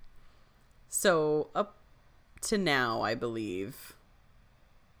insane. So up to now, I believe,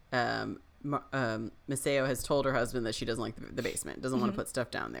 Miseo has told her husband that she doesn't like the basement, doesn't want to put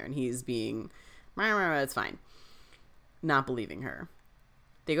stuff down there, and he's being, it's fine, not believing her.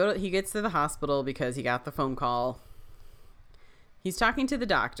 He gets to the hospital because he got the phone call. He's talking to the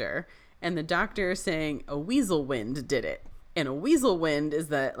doctor, and the doctor is saying a weasel wind did it. And a weasel wind is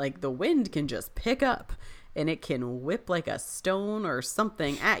that like the wind can just pick up and it can whip like a stone or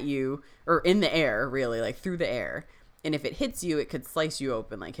something at you, or in the air, really, like through the air. And if it hits you, it could slice you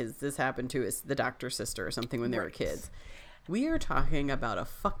open. Like this happened to the doctor's sister or something when they were kids. We are talking about a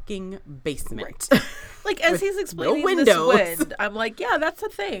fucking basement. Right. Like, as he's explaining this wind, I'm like, yeah, that's a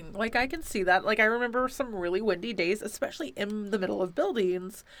thing. Like, I can see that. Like, I remember some really windy days, especially in the middle of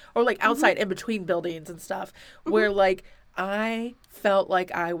buildings, or, like, outside in between buildings and stuff, where, like, I felt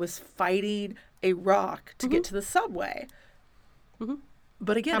like I was fighting a rock to get to the subway.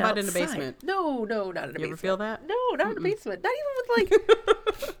 But again, how about outside. In a basement? No, not in a basement. You ever feel that? No, not in a basement. Not even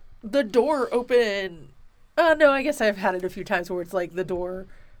with, like, the door open. No, I guess I've had it a few times where it's like the door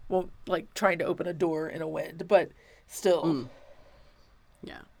won't, like, trying to open a door in a wind, but still.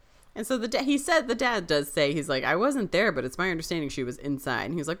 Yeah. And so he said, the dad does say, he's like, I wasn't there, but it's my understanding she was inside.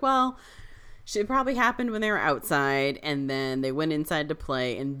 And he was like, well, it probably happened when they were outside, and then they went inside to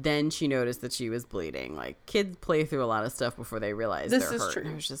play, and then she noticed that she was bleeding. Like, kids play through a lot of stuff before they realize they're hurt. True.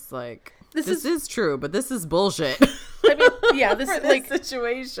 And I was just like, this is true, but this is bullshit. I mean, yeah, this is like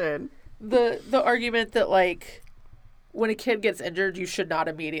situation. The argument that, like, when a kid gets injured, you should not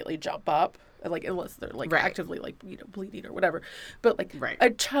immediately jump up, like, unless they're, like, actively, like, you know, bleeding or whatever. But, like,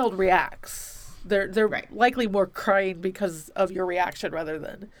 a child reacts. They're likely more crying because of your reaction rather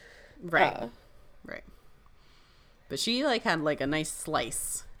than... Right. But she, like, had, like, a nice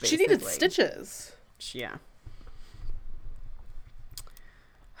slice, basically. She needed stitches. Yeah.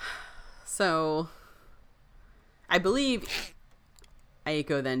 So, I believe...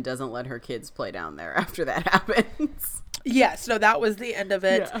 Aiko then doesn't let her kids play down there after that happens. Yes, no, that was the end of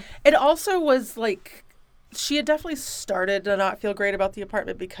it. Yeah. It also was like she had definitely started to not feel great about the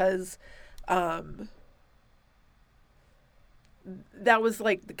apartment because that was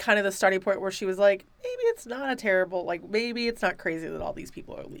like kind of the starting point where she was like, maybe it's not a terrible, like maybe it's not crazy that all these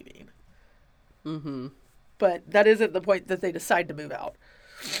people are leaving. Mm-hmm. But that isn't the point that they decide to move out.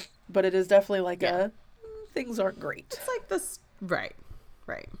 But it is definitely like things aren't great. It's like this, right.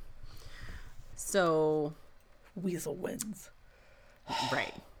 So, weasel wins.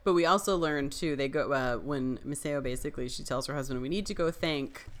 Right. But we also learned too, they go, when Miseo basically, she tells her husband, we need to go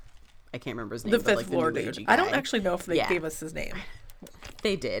thank, I can't remember his name. The fifth floor dude. I don't actually know if they gave us his name.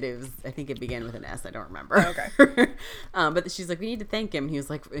 They did. It was. I think it began with an S. I don't remember. Oh, okay. But she's like, we need to thank him. He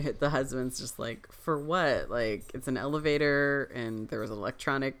was like, the husband's just like, for what? Like, it's an elevator, and there was an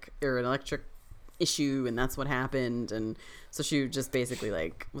electric issue, and that's what happened. And so she just basically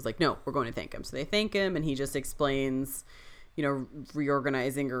like was like, no, we're going to thank him. So they thank him, and he just explains, you know,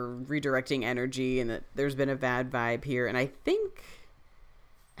 reorganizing or redirecting energy, and that there's been a bad vibe here. And I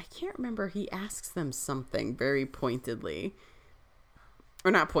can't remember. He asks them something very pointedly. Or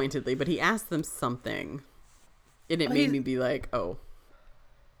not pointedly, but he asked them something. And it made me be like, oh.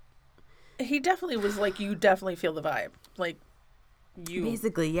 He definitely was like, you definitely feel the vibe. Like, you.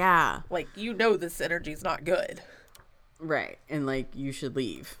 Basically, yeah. Like, you know this energy's not good. Right. And, like, you should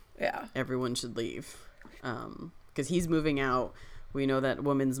leave. Yeah. Everyone should leave. Because he's moving out. We know that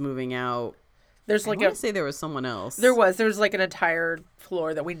woman's moving out. There's like I want to say there was someone else. There was like an entire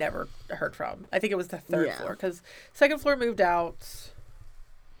floor that we never heard from. I think it was the third floor. Because second floor moved out.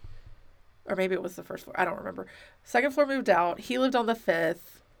 Or maybe it was the first floor. I don't remember. Second floor moved out. He lived on the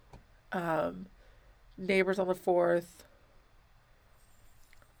 5th. Neighbors on the 4th.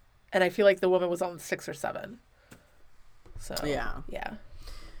 And I feel like the woman was on 6 or 7. So yeah.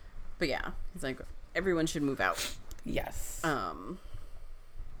 But yeah, it's like everyone should move out. Yes. And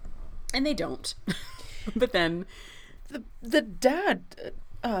they don't. But then the dad,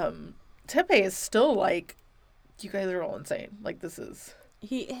 Tepe is still like, you guys are all insane. Like, this is.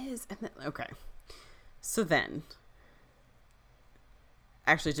 He is. And then, okay. So then,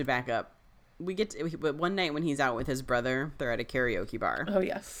 actually, to back up, but one night when he's out with his brother, they're at a karaoke bar. Oh,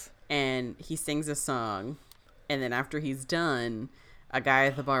 yes. And he sings a song. And then after he's done, a guy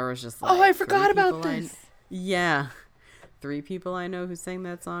at the bar was just like, oh, I forgot about this. Yeah. 3 people I know who sang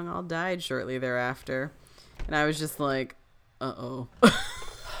that song all died shortly thereafter. And I was just like, uh-oh.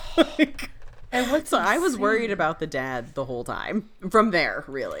 And what's I was worried about the dad the whole time. From there,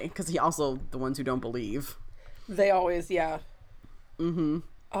 really. Because he also, the ones who don't believe. They always, yeah. Mm-hmm.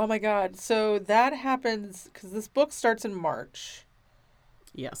 Oh, my God. So that happens, because this book starts in March.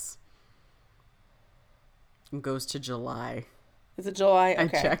 Yes. It goes to July. Is it July?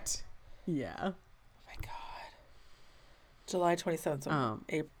 Okay. I checked. Yeah. Oh, my God. July 27th. So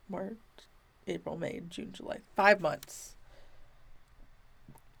April, May, June, July. 5 months.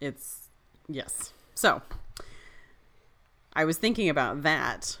 Yes. So, I was thinking about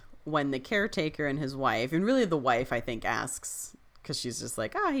that when the caretaker and his wife, and really the wife, I think, asks, because she's just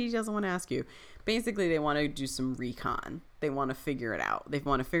like, he doesn't want to ask you. Basically, they want to do some recon. They want to figure it out. They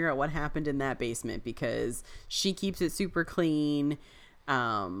want to figure out what happened in that basement because she keeps it super clean.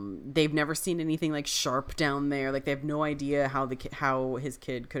 They've never seen anything like sharp down there. Like, they have no idea how his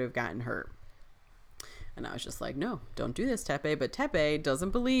kid could have gotten hurt. And I was just like, no, don't do this, Tepe. But Tepe doesn't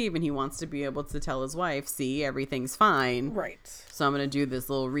believe, and he wants to be able to tell his wife, see, everything's fine. Right. So I'm going to do this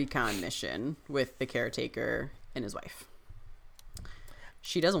little recon mission with the caretaker and his wife.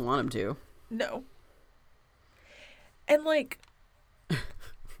 She doesn't want him to. No. And, like,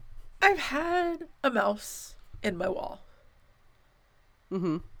 I've had a mouse in my wall.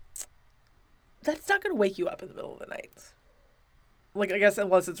 Mm-hmm. That's not going to wake you up in the middle of the night. Like, I guess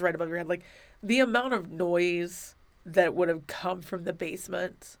unless it's right above your head. Like, the amount of noise that would have come from the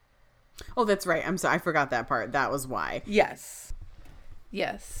basement. Oh, that's right. I'm sorry. I forgot that part. That was why. Yes.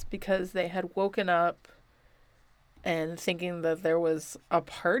 Yes, because they had woken up and thinking that there was a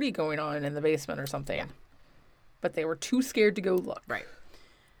party going on in the basement or something. Yeah. But they were too scared to go look. Right.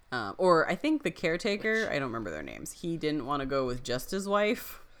 Or I think the caretaker, I don't remember their names, he didn't want to go with just his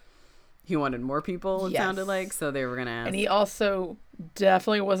wife. He wanted more people, it sounded like, so they were going to ask. And he also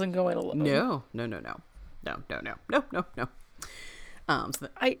definitely wasn't going alone. No. So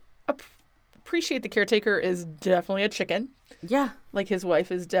I appreciate the caretaker is definitely a chicken. Yeah. Like, his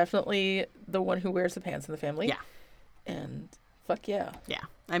wife is definitely the one who wears the pants in the family. Yeah. And fuck yeah. Yeah.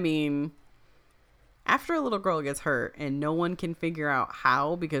 I mean, after a little girl gets hurt and no one can figure out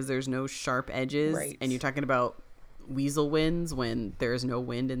how because there's no sharp edges, right. And you're talking about weasel winds when there's no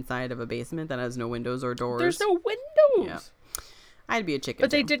wind inside of a basement that has no windows or doors. There's no windows. Yeah. I'd be a chicken.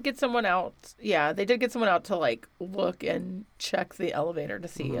 But they did get someone out. Yeah, they did get someone out to, like, look and check the elevator to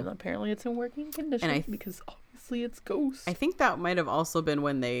see. Mm-hmm. And apparently it's in working condition because obviously it's ghosts. I think that might have also been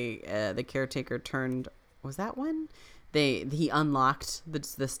when the caretaker turned. Was that when he unlocked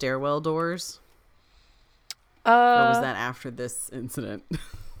the stairwell doors? Or was that after this incident?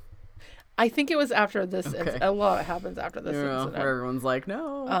 I think it was after this. Okay. A lot happens after this incident. Where everyone's like,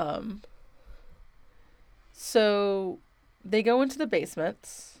 no. So they go into the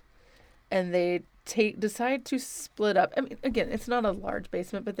basements and they decide to split up. I mean, again, it's not a large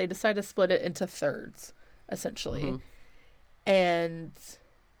basement, but they decide to split it into thirds, essentially. Mm-hmm. And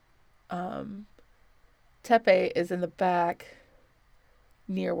Tepe is in the back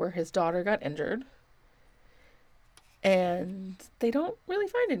near where his daughter got injured. And they don't really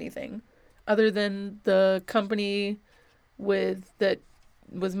find anything other than the company that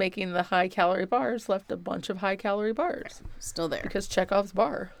was making the high-calorie bars left a bunch of high-calorie bars. Still there. Because Chekhov's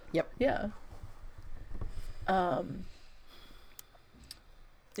bar. Yep. Yeah.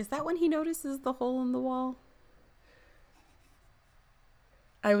 Is that when he notices the hole in the wall?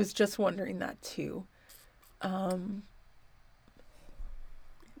 I was just wondering that too.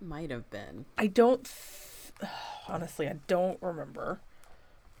 Might have been. Honestly, I don't remember.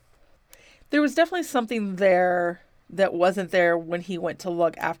 There was definitely something there that wasn't there when he went to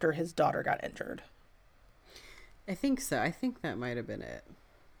look after his daughter got injured. I think so. I think that might have been it.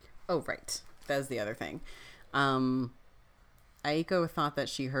 Oh, right. That was the other thing. Aiko thought that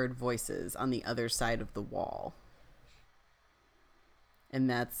she heard voices on the other side of the wall. And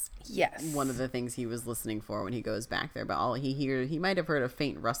that's one of the things he was listening for when he goes back there. But all he might have heard a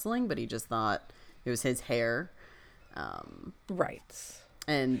faint rustling, but he just thought it was his hair. Right.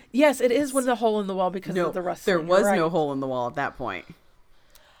 And yes, it is when the hole in the wall because of the rustling. There was no hole in the wall at that point.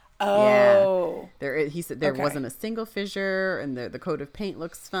 Oh. Yeah. He said there wasn't a single fissure, and the coat of paint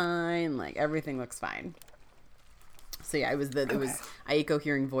looks fine. Like everything looks fine. So yeah, it was Aiko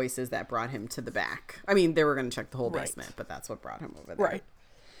hearing voices that brought him to the back. I mean, they were going to check the whole basement, but that's what brought him over there. Right.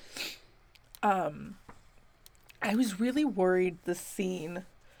 I was really worried the scene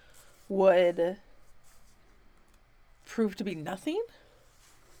would prove to be nothing.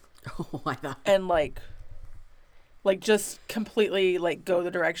 Oh, I thought. And like just completely like go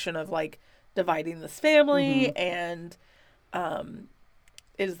the direction of like dividing this family and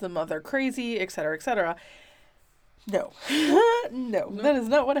is the mother crazy, et cetera, et cetera. No. No, that is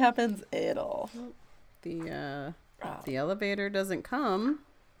not what happens at all. The elevator doesn't come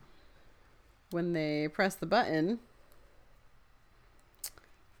when they press the button.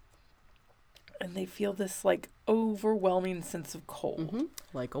 And they feel this like overwhelming sense of cold.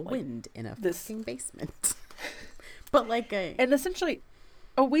 Like a wind in a fucking basement. But like and essentially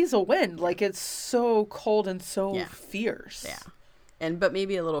a weasel wind. Like it's so cold and so fierce. Yeah. But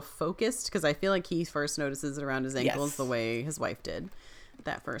maybe a little focused, because I feel like he first notices it around his ankles the way his wife did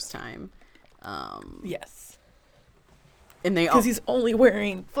that first time. Yes. And because he's only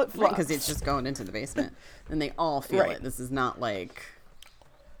wearing flip-flops. Because it's just going into the basement. And they all feel it. This is not like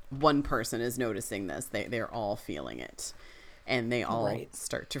one person is noticing this. They're all feeling it. And they all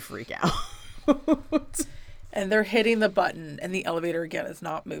start to freak out. And they're hitting the button, and the elevator, again, is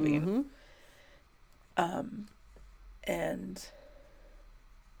not moving. And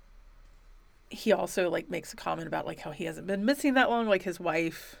he also like makes a comment about like how he hasn't been missing that long. Like his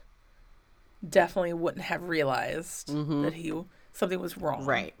wife definitely wouldn't have realized that something was wrong.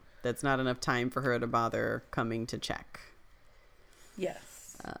 Right. That's not enough time for her to bother coming to check.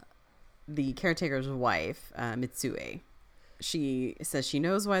 Yes. The caretaker's wife, Mitsue, she says she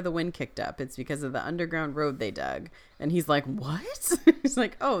knows why the wind kicked up. It's because of the underground road they dug. And he's like, what? He's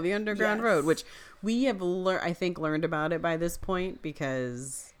like, oh, the underground road, which we have, I think, learned about it by this point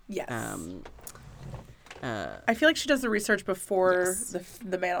because... Yes. I feel like she does the research before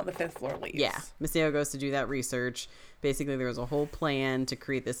the man on the 5th floor leaves. Yeah. Miseo goes to do that research. Basically, there was a whole plan to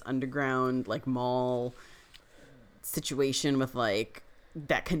create this underground, like, mall situation with, like,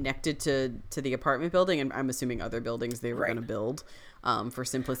 that connected to the apartment building. And I'm assuming other buildings they were going to build for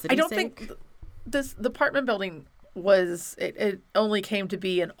simplicity's sake. I don't think the apartment building was, it only came to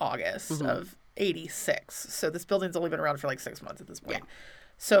be in August of 86. So this building's only been around for like 6 months at this point. Yeah.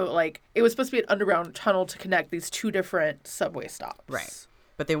 So, like, it was supposed to be an underground tunnel to connect these two different subway stops. Right.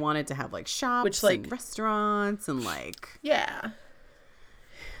 But they wanted to have, like, shops and restaurants and, like... Yeah.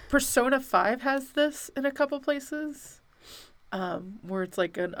 Persona 5 has this in a couple places, where it's,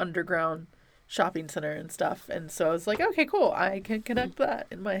 like, an underground shopping center and stuff. And so I was like, okay, cool. I can connect that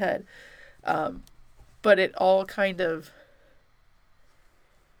in my head. But it all kind of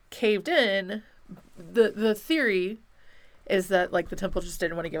caved in. The theory... is that, like, the temple just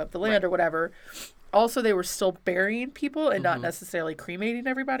didn't want to give up the land or whatever. Also, they were still burying people and not necessarily cremating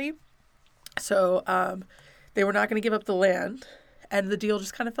everybody. So, they were not going to give up the land, and the deal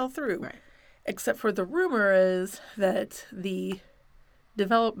just kind of fell through. Right. Except for the rumor is that the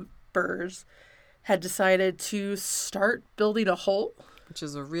developers had decided to start building a hole. Which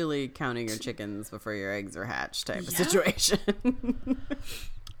is a really counting your chickens before your eggs are hatched type of situation.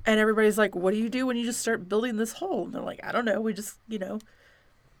 And everybody's like, what do you do when you just start building this hole? And they're like, I don't know. We just,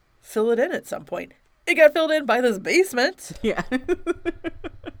 fill it in at some point. It got filled in by this basement. Yeah.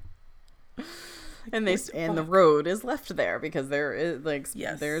 And the road is left there because there is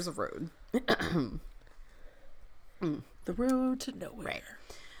there's a road. The road to nowhere. Right.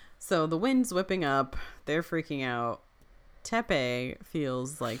 So the wind's whipping up. They're freaking out. Tepe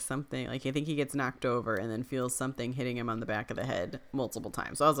feels like something, like I think he gets knocked over and then feels something hitting him on the back of the head multiple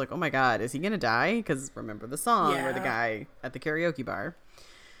times. So I was like, oh my God, is he going to die? Because remember the song where the guy at the karaoke bar,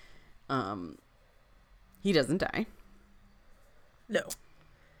 he doesn't die. No.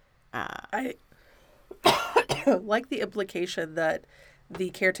 I like the implication that the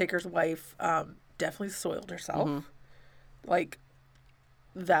caretaker's wife definitely soiled herself. Mm-hmm. Like,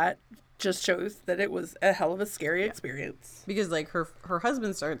 that just shows that it was a hell of a scary experience. Because, like, her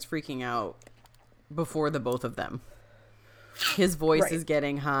husband starts freaking out before the both of them. His voice is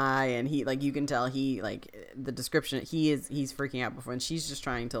getting high, and he, like, you can tell he, like, the description, he's freaking out before, and she's just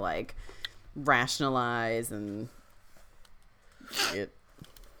trying to, like, rationalize and it.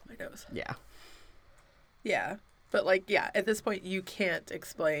 My nose. Yeah. Yeah. But, like, yeah, at this point, you can't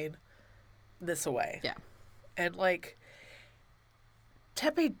explain this away. Yeah. And, like,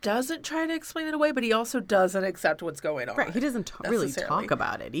 Tepe doesn't try to explain it away, but he also doesn't accept what's going on. Right. He doesn't really talk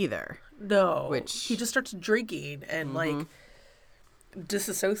about it either. No. Which he just starts drinking and, like,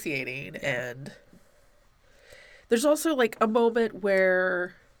 disassociating. And there's also, like, a moment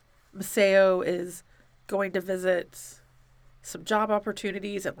where Maceo is going to visit some job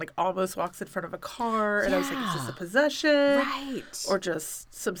opportunities and, like, almost walks in front of a car. And I was like, is this a possession? Right. Or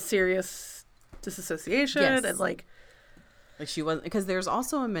just some serious disassociation? Yes. And, like she wasn't, because there's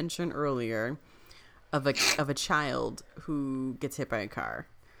also a mention earlier of a child who gets hit by a car.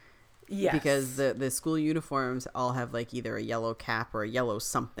 Yes. Because the school uniforms all have, like, either a yellow cap or a yellow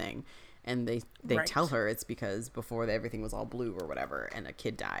something. And they tell her it's because before everything was all blue or whatever, and a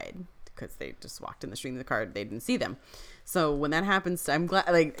kid died because they just walked in the street in the car. They didn't see them. So when that happens, I'm glad,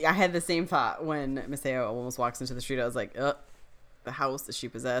 like, I had the same thought when Maceo almost walks into the street. I was like, the house, is she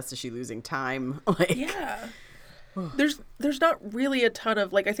possessed? Is she losing time? Like, yeah. There's not really a ton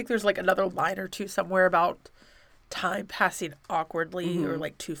of, like, I think there's, like, another line or two somewhere about time passing awkwardly or,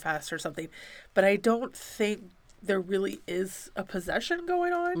 like, too fast or something. But I don't think there really is a possession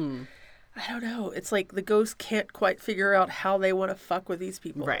going on. I don't know. It's like the ghost can't quite figure out how they want to fuck with these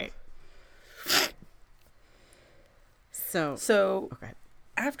people. Right. So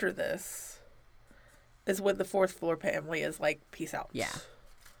after this is when the fourth floor family is like, peace out. Yeah.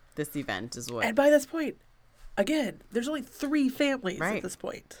 This event is what. And by this point, again, there's only 3 families at this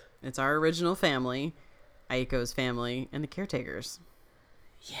point. It's our original family, Aiko's family, and the caretakers.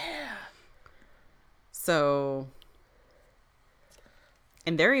 Yeah. So,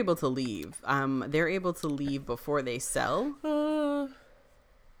 and they're able to leave. They're able to leave before they sell.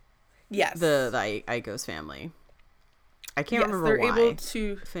 Yes. The Aiko's family. I can't remember they're why. Able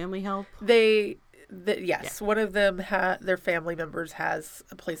to family help. One of them their family members has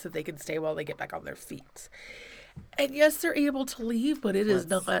a place that they can stay while they get back on their feet. And yes, they're able to leave, but it is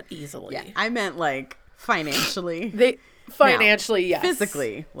not easily. Yeah, I meant, like, financially. Financially, yes.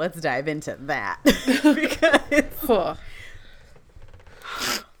 Physically, let's dive into that.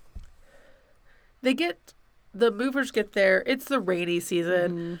 Because the movers get there. It's the rainy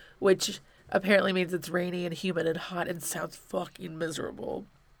season, which apparently means it's rainy and humid and hot and sounds fucking miserable.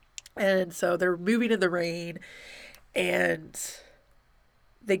 And so they're moving in the rain, and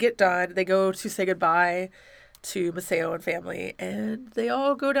they get done. They go to say goodbye to Maceo and family, and they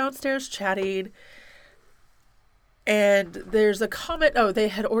all go downstairs chatting. And there's a comment, they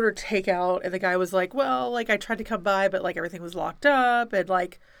had ordered takeout, and the guy was like, well, like, I tried to come by, but, like, everything was locked up. And,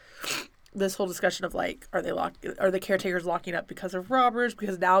 like, this whole discussion of, like, are the caretakers locking up because of robbers?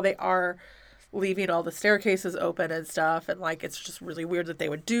 Because now they are leaving all the staircases open and stuff, and, like, it's just really weird that they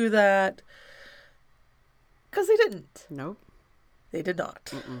would do that. Because they didn't. Nope. They did not.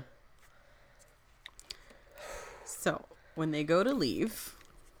 Mm-mm. So, when they go to leave,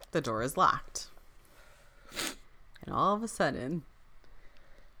 the door is locked. And all of a sudden,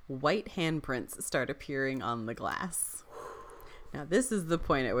 white handprints start appearing on the glass. Now, this is the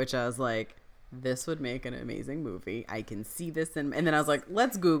point at which I was like, this would make an amazing movie. I can see this. And then I was like,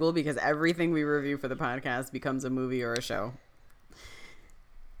 let's Google, because everything we review for the podcast becomes a movie or a show.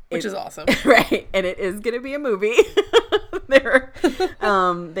 Which is awesome. Right. And it is going to be a movie.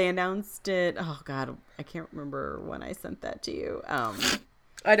 They announced it. Oh, God. I can't remember when I sent that to you.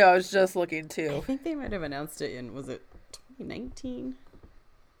 I know. I was just looking, too. I think they might have announced it in, was it 2019?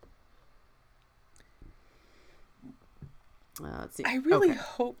 Let's see. I really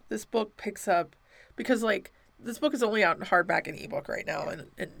hope this book picks up, because, like, this book is only out in hardback and ebook right now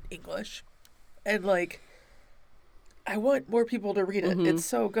in English. And, like, I want more people to read it. It's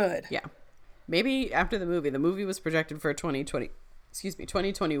so good. Yeah. maybe after the movie was projected for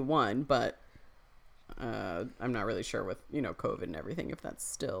 2021, but I'm not really sure with, COVID and everything, if that's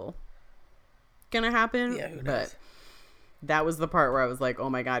still gonna happen. Yeah, who knows? But that was the part where I was like, oh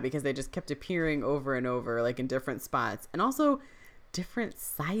my God, because they just kept appearing over and over, like in different spots and also different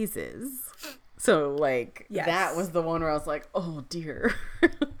sizes. So like, yes. That was the one where I was like, oh dear.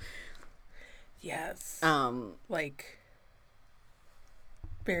 Yes. Like,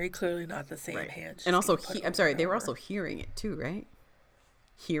 very clearly not the same hand. And also, I'm sorry, they were also hearing it too, right?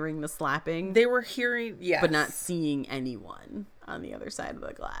 Hearing the slapping. They were hearing, yes. But not seeing anyone on the other side of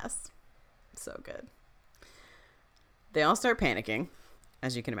the glass. So good. They all start panicking,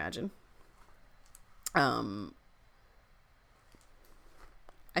 as you can imagine. I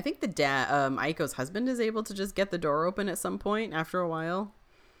think the dad, Aiko's husband, is able to just get the door open at some point after a while.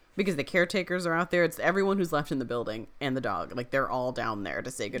 Because the caretakers are out there. It's everyone who's left in the building and the dog. Like, they're all down there to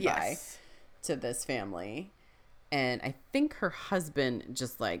say goodbye to this family. And I think her husband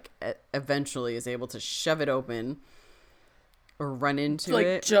just, like, eventually is able to shove it open or run into it.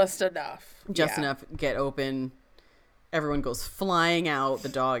 Like, just enough. Just enough, get open. Everyone goes flying out. The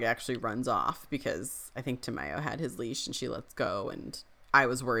dog actually runs off because I think Tamayo had his leash and she lets go. And I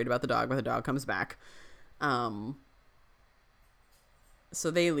was worried about the dog, but the dog comes back. So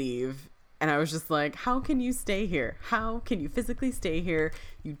they leave, and I was just like, how can you stay here? How can you physically stay here?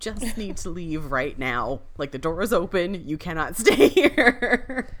 You just need to leave right now. Like, the door is open. You cannot stay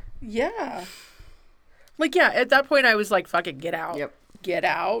here. Yeah. Like, yeah, at that point, I was like, fucking get out. Yep. Get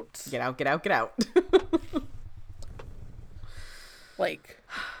out. Get out, get out, get out. Like,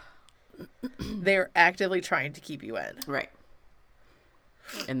 they're actively trying to keep you in. Right.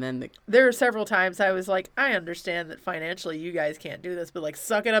 And then there are several times I was like, I understand that financially you guys can't do this, but like,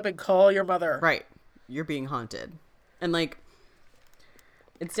 suck it up and call your mother. Right. You're being haunted. And like,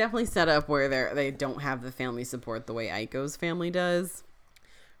 it's definitely set up where they don't have the family support the way Aiko's family does.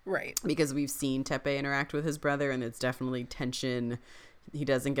 Right. Because we've seen Teppei interact with his brother, and it's definitely tension. He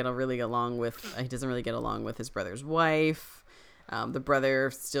doesn't really get along with his brother's wife. The brother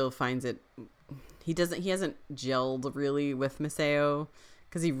still finds it, he hasn't gelled really with Masao,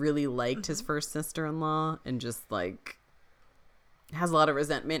 because he really liked his first sister-in-law and just like has a lot of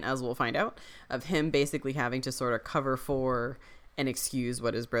resentment, as we'll find out, of him basically having to sort of cover for and excuse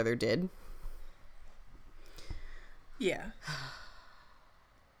what his brother did. Yeah.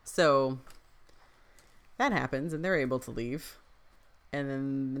 So that happens and they're able to leave. And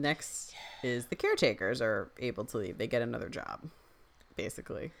then the next is the caretakers are able to leave. They get another job,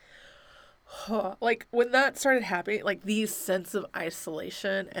 basically. Like, when that started happening, like, the sense of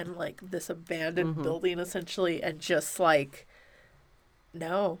isolation and like this abandoned building essentially, and just like,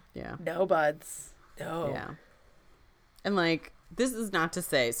 no buds, no. Yeah. And like, this is not to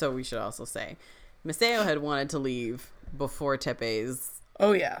say, so we should also say Masao had wanted to leave before Teppei's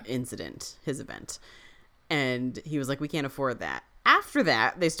incident, his event, and he was like, we can't afford that. After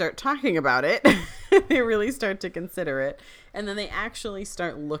that, they start talking about it. They really start to consider it. And then they actually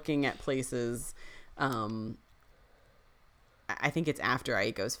start looking at places. I think it's after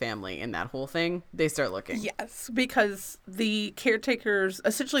Aiko's family and that whole thing. They start looking. Yes, because the caretakers,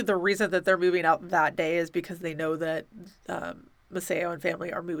 essentially the reason that they're moving out that day is because they know that Masao and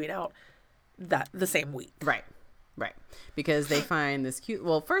family are moving out the same week. Right. Because they find this cute...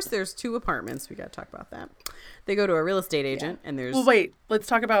 Well, first there's 2 apartments. We got to talk about that. They go to a real estate agent and there's... Well, wait. Let's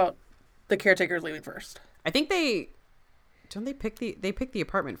talk about the caretakers leaving first. I think they... Don't they pick the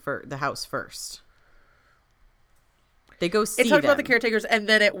apartment for the house first? They go see them. It talked about the caretakers, and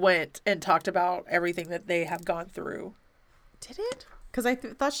then it went and talked about everything that they have gone through. Did it? Because I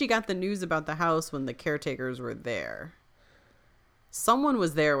thought she got the news about the house when the caretakers were there. Someone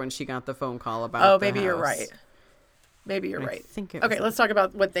was there when she got the phone call about the house. Maybe you're right. Maybe you're right. Think it okay, let's talk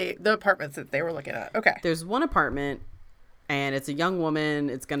about the apartments that they were looking at. Okay. There's one apartment, and it's a young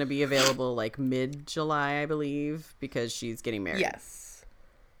woman. It's going to be available like mid-July, I believe, because she's getting married. Yes.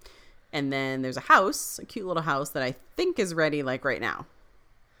 And then there's a house, a cute little house that I think is ready like right now.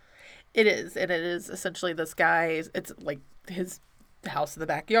 It is. And it is essentially this guy's, it's like his house in the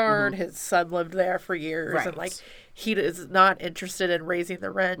backyard. His son lived there for years. Right. And like, he is not interested in raising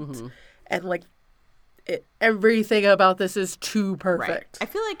the rent. And like, everything about this is too perfect. Right. I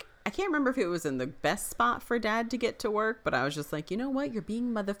feel like, I can't remember if it was in the best spot for dad to get to work, but I was just like, you know what? You're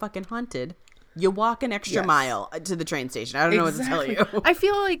being motherfucking haunted. You walk an extra mile to the train station. I don't know what to tell you. I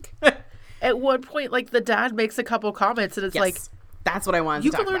feel like at one point, like, the dad makes a couple comments and it's like, that's what I wanted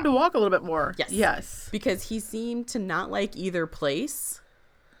to talk about. You can learn to walk a little bit more. Yes. Because he seemed to not like either place.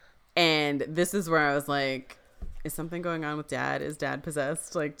 And this is where I was like, is something going on with Dad? Is Dad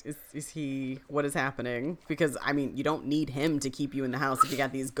possessed? Like, is he, what is happening? Because, I mean, you don't need him to keep you in the house if you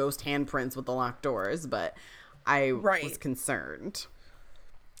got these ghost handprints with the locked doors, but I was concerned.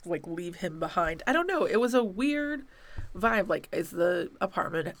 Like, leave him behind. I don't know. It was a weird vibe. Like, is the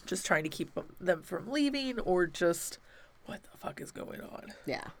apartment just trying to keep them from leaving, or just what the fuck is going on?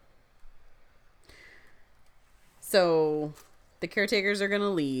 Yeah. So the caretakers are going to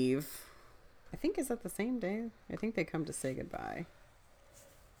leave. I think, is that the same day? I think they come to say goodbye.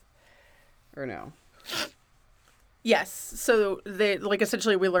 Or no? Yes. So they, like,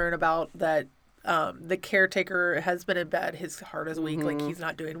 essentially we learn about that the caretaker has been in bed. His heart is weak. Like, he's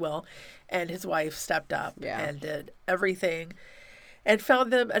not doing well. And his wife stepped up and did everything and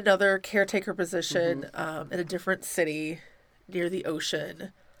found them another caretaker position in a different city near the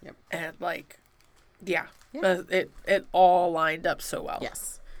ocean. Yep. And, like, it all lined up so well.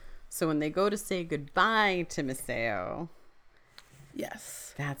 Yes. So when they go to say goodbye to Maceo,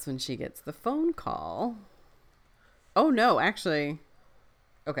 yes, that's when she gets the phone call. Oh, no, actually.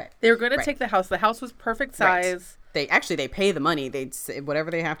 Okay. They were going to take the house. The house was perfect size. Right. They pay the money. They say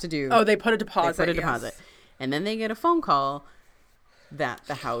whatever they have to do. Oh, they put a deposit. They put a deposit. And then they get a phone call that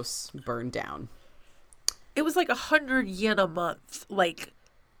the house burned down. It was like 100 yen a month. Like,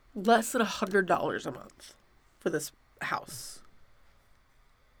 less than $100 a month for this house.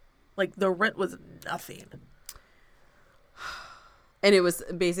 Like, the rent was nothing. And it was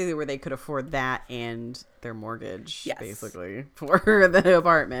basically where they could afford that and their mortgage, basically, for the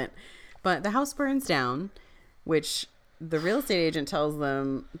apartment. But the house burns down, which the real estate agent tells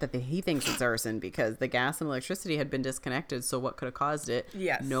them that he thinks it's arson because the gas and electricity had been disconnected. So what could have caused it?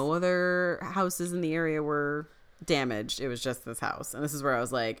 Yes. No other houses in the area were damaged. It was just this house. And this is where I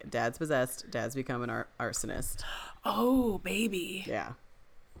was like, Dad's possessed. Dad's become an arsonist. Oh, baby. Yeah.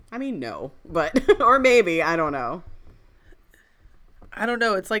 I mean, no, but, or maybe, I don't know. I don't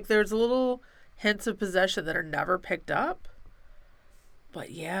know. It's like there's little hints of possession that are never picked up.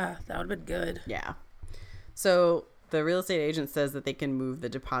 But yeah, that would have been good. Yeah. So the real estate agent says that they can move the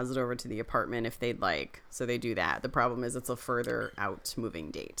deposit over to the apartment if they'd like. So they do that. The problem is it's a further out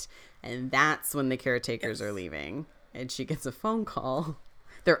moving date. And that's when the caretakers are leaving. And she gets a phone call.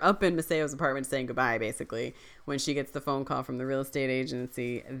 They're up in Maceo's apartment saying goodbye, basically, when she gets the phone call from the real estate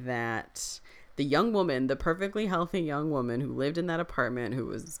agency that the young woman, the perfectly healthy young woman who lived in that apartment, who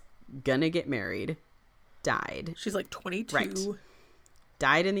was gonna get married, died. She's like 22. Right.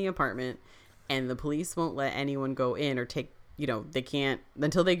 Died in the apartment, and the police won't let anyone go in or take, they can't,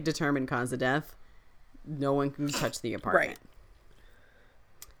 until they determine cause of death, no one can touch the apartment. Right.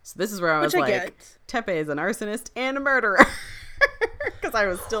 So this is where I was like, Tepe is an arsonist and a murderer. Because I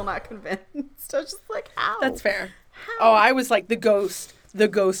was still not convinced. I was just like, how? That's fair. How? Oh, I was like, the ghosts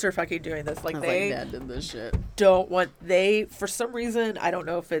are fucking doing this. Like, Dad did this shit. For some reason, I don't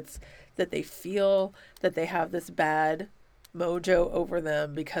know if it's that they feel that they have this bad mojo over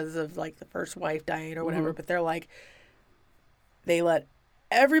them because of, like, the first wife dying or whatever, but they're like, they let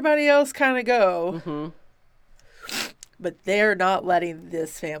everybody else kind of go, but they're not letting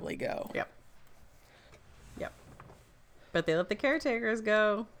this family go. Yep. But they let the caretakers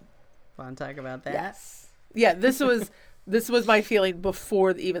go. Want to talk about that? Yes. Yeah, this was my feeling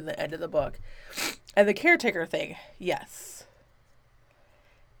before even the end of the book. And the caretaker thing, yes.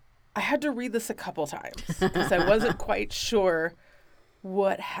 I had to read this a couple times because I wasn't quite sure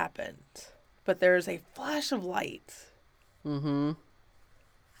what happened. But there's a flash of light.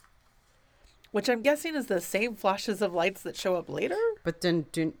 Which I'm guessing is the same flashes of lights that show up later. But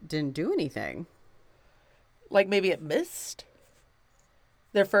didn't do anything. Like, maybe it missed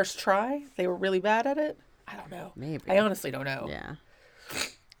their first try. They were really bad at it. I don't know. Maybe. I honestly don't know. Yeah.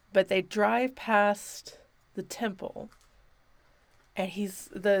 But they drive past the temple. And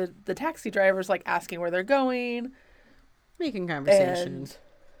the taxi driver's, like, asking where they're going. Making conversation.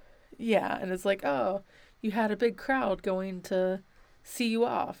 And it's like, oh, you had a big crowd going to see you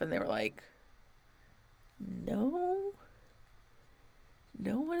off. And they were like, no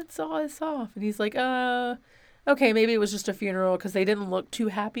one saw us off. And he's like, okay, maybe it was just a funeral because they didn't look too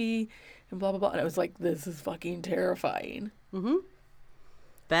happy and blah, blah, blah. And I was like, this is fucking terrifying.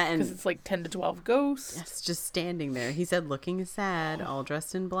 Because it's like 10 to 12 ghosts. Yes, just standing there. He said looking sad, all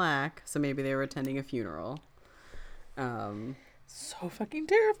dressed in black. So maybe they were attending a funeral. So fucking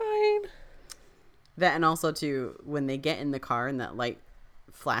terrifying. That, and also, too, when they get in the car and that light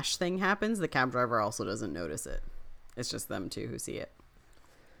flash thing happens, the cab driver also doesn't notice it. It's just them two who see it.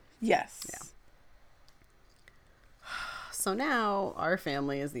 Yes. Yeah. So now our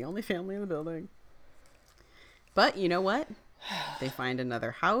family is the only family in the building. But you know what? They find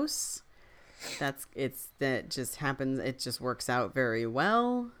another house. that just happens. It just works out very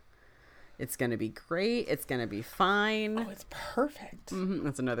well. It's going to be great. It's going to be fine. Oh, it's perfect.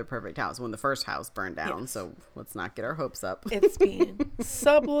 It's another perfect house when the first house burned down. Yes. So let's not get our hopes up. It's being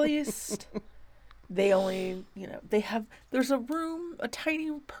subleased. They only, there's a room, a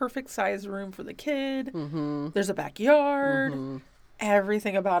tiny, perfect size room for the kid. There's a backyard.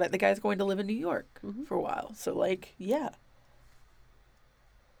 Everything about it. The guy's going to live in New York for a while. So, like, yeah.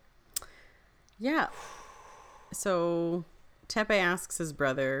 Yeah. So Tepe asks his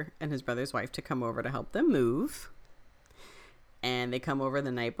brother and his brother's wife to come over to help them move. And they come over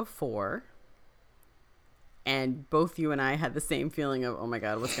the night before. And both you and I had the same feeling of, oh my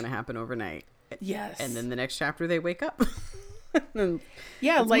God, what's going to happen overnight? Yes. And then the next chapter they wake up.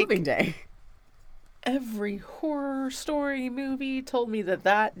 Yeah, it's like moving day. Every horror story movie told me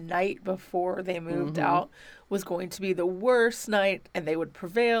that night before they moved out was going to be the worst night and they would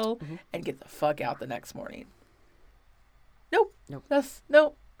prevail and get the fuck out the next morning. Nope. Nope.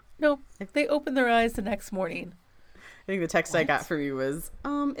 They open their eyes the next morning. I think the text I got from you was,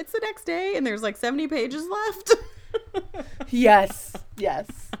 it's the next day and there's like 70 pages left. Yes.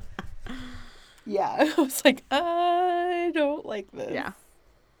 Yeah. I was like, I don't like this. Yeah.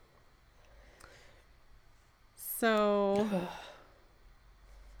 So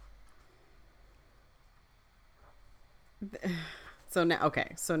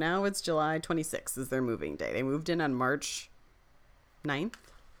now it's July 26th is their moving day. They moved in on March 9th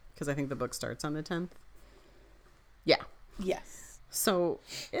because I think the book starts on the 10th. Yeah. Yes. So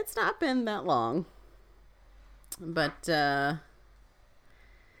it's not been that long, but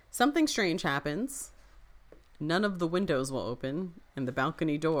something strange happens. None of the windows will open and the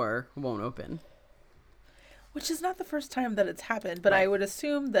balcony door won't open. Which is not the first time that it's happened, but right. I would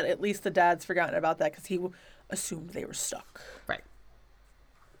assume that at least the dad's forgotten about that because he assumed they were stuck. Right.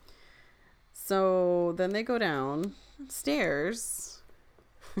 So then they go downstairs,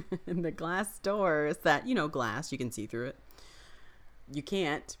 and the glass doors that, glass, you can see through it. You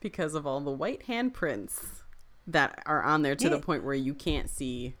can't because of all the white handprints that are on there to the point where you can't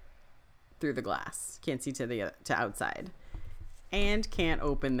see through the glass. Can't see to outside. And can't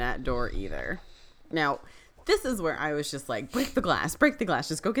open that door either. Now, this is where I was just like, break the glass,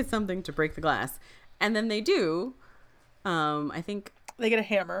 just go get something to break the glass. And then they do. I think they get a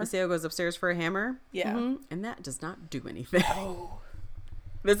hammer. Isao goes upstairs for a hammer. Yeah. And that does not do anything. Oh.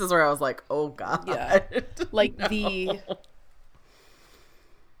 This is where I was like, oh God. Yeah. Like no.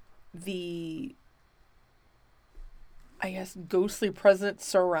 the I guess ghostly presence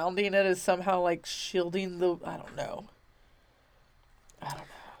surrounding it is somehow like shielding I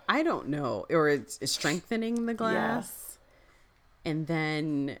don't know. Or it's strengthening the glass. Yeah. And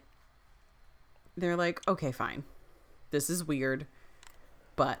then they're like, okay, fine. This is weird.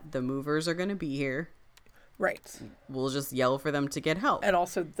 But the movers are going to be here. Right. We'll just yell for them to get help. And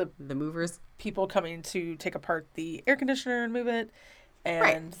also the movers. People coming to take apart the air conditioner and move it. And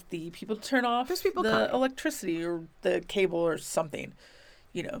right. The people to turn off electricity or the cable or something.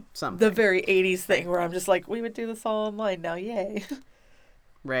 Something. The very 80s thing where I'm just like, we would do this all online now. Yay.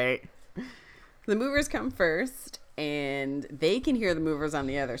 Right. The movers come first, and they can hear the movers on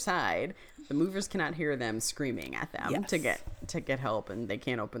the other side. The movers cannot hear them screaming at them to get help, and they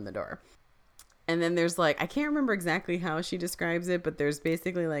can't open the door. And then there's I can't remember exactly how she describes it, but there's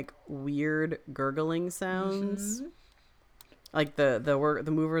basically weird gurgling sounds. Like the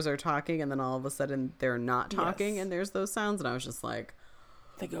movers are talking, and then all of a sudden they're not talking, and there's those sounds, and I was just like,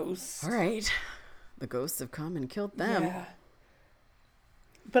 the ghosts. All right, the ghosts have come and killed them. Yeah.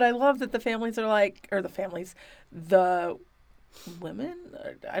 But I love that the families are the women,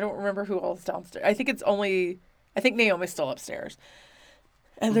 I don't remember who else downstairs. I think Naomi's still upstairs.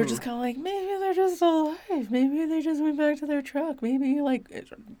 And they're just kind of like, maybe they're just alive. Maybe they just went back to their truck. Maybe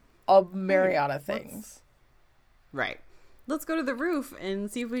a myriad of things. Right. Let's go to the roof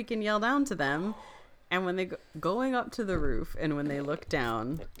and see if we can yell down to them. And when they going up to the roof and when they look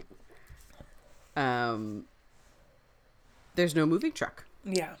down, there's no moving truck.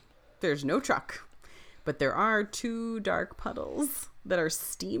 Yeah. There's no truck. But there are 2 dark puddles that are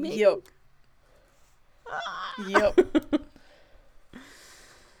steaming. Yep. Yep.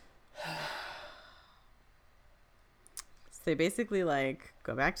 So they basically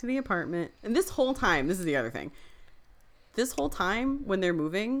go back to the apartment. And this whole time, this is the other thing. This whole time when they're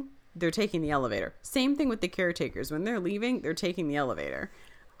moving, they're taking the elevator. Same thing with the caretakers. When they're leaving, they're taking the elevator.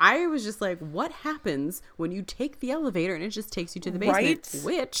 I was just like, what happens when you take the elevator and it just takes you to the basement? Right?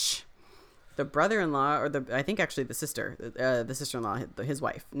 Which the brother-in-law, or I think actually the sister-in-law, his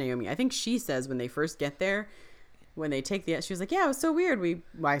wife, Naomi, I think she says when they first get there, when they take she was like, yeah, it was so weird.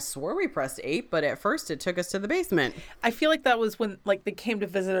 I swore we pressed 8, but at first it took us to the basement. I feel like that was when like they came to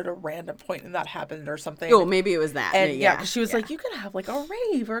visit at a random point and that happened or something. Oh, maybe it was that. And yeah, because she was like, you could have like a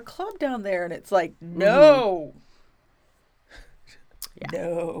rave or a club down there, and it's like, no. Yeah.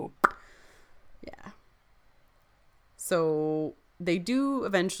 No. Yeah. So they do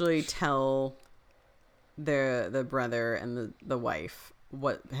eventually tell the brother and the wife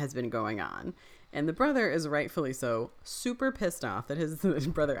what has been going on. And the brother is rightfully so super pissed off that his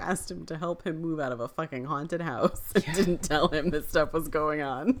brother asked him to help him move out of a fucking haunted house and didn't tell him this stuff was going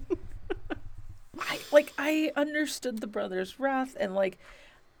on. I understood the brother's wrath, and like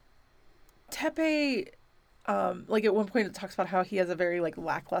Tepe, like at one point it talks about how he has a very like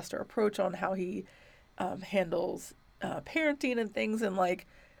lackluster approach on how he handles parenting and things, and like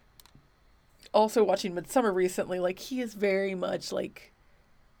also watching Midsummer recently, like he is very much like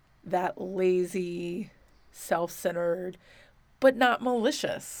that lazy, self-centered, but not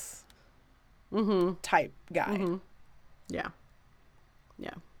malicious type guy. Mm-hmm. Yeah.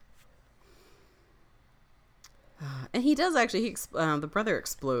 Yeah. And he does actually, the brother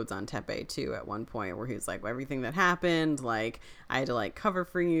explodes on Tepe too at one point, where he's like, well, everything that happened, like I had to like cover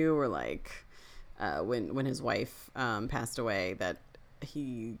for you, or like when his wife passed away, that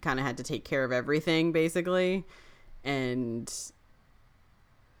he kind of had to take care of everything basically, and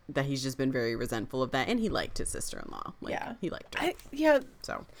that he's just been very resentful of that. And he liked his sister-in-law. Like, yeah, he liked her.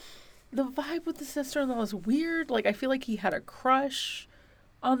 So the vibe with the sister-in-law is weird. Like I feel like he had a crush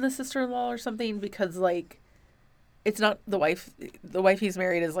on the sister-in-law or something, because like it's not the wife he's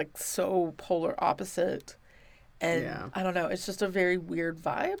married is like so polar opposite, and I don't know, it's just a very weird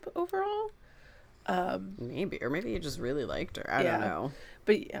vibe overall. Maybe he just really liked her. I don't know.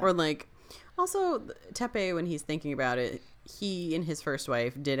 But yeah. Or like, also Tepe, when he's thinking about it, he and his first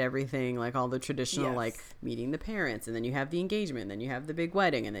wife did everything, like all the traditional, like meeting the parents, and then you have the engagement, and then you have the big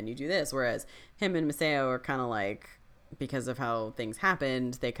wedding, and then you do this. Whereas him and Maceo are kind of like, because of how things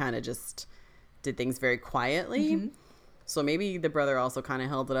happened, they kind of just did things very quietly. Mm-hmm. So maybe the brother also kind of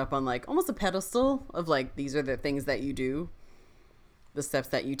held it up on like almost a pedestal of like, these are the things that you do, the steps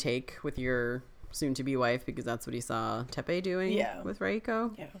that you take with your soon-to-be wife, because that's what he saw Tepe doing with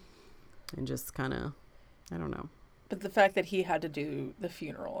Reiko. Yeah. And just kind of, I don't know. But the fact that he had to do the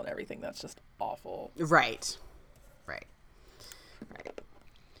funeral and everything, that's just awful. Right.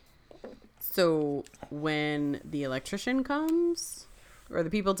 So when the electrician comes, or the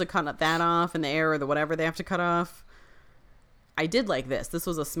people to cut that off, and the air or the whatever they have to cut off, I did like this. This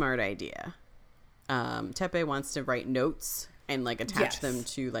was a smart idea. Tepe wants to write notes and like attach them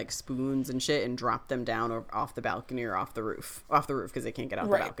to like spoons and shit and drop them down or off the balcony or off the roof because they can't get off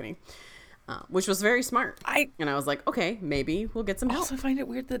the balcony. Which was very smart. And I was like, okay, maybe we'll get some help. I also find it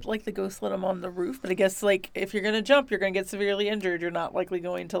weird that like the ghost let him on the roof, but I guess like if you're gonna jump, you're gonna get severely injured. You're not likely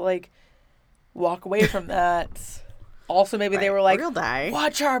going to like walk away from that. Also, maybe they were like, "We'll die.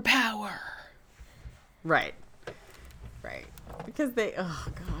 Watch our power." Right. Because oh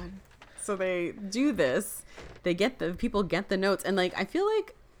god. So they do this. People get the notes, and like I feel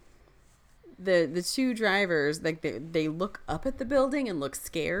like the two drivers, like they look up at the building and look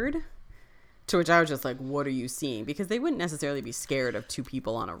scared. To which I was just like, what are you seeing? Because they wouldn't necessarily be scared of two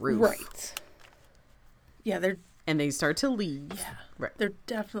people on a roof. Right. Yeah, and they start to leave. Yeah. Right. They're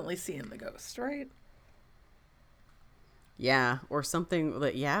definitely seeing the ghost, right? Yeah, or something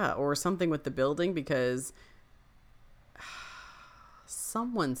with the building, because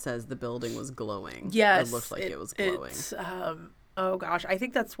someone says the building was glowing. Yes. It looked like it was glowing. Oh gosh, I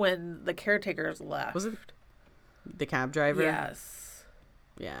think that's when the caretakers left. Was it the cab driver? Yes.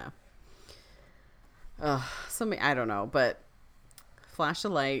 Yeah. I don't know, but flash a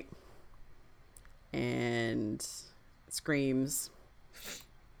light and screams,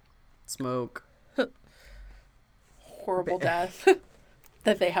 smoke, horrible death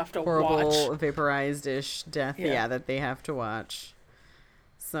that they have to watch. Horrible vaporized-ish death, that they have to watch.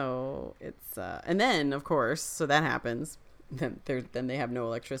 So it's and then of course, so that happens. Then they have no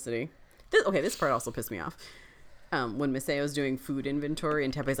electricity. This part also pissed me off. When Maceo's doing food inventory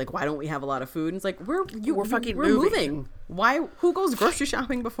and Tepe's like, why don't we have a lot of food? And it's like, we're moving. Why? Who goes grocery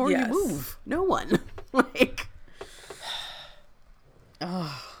shopping before you move? No one. Like,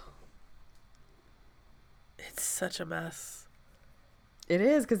 it's such a mess. It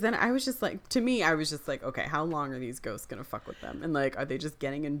is, because then I was just like, okay, how long are these ghosts gonna fuck with them? And like, are they just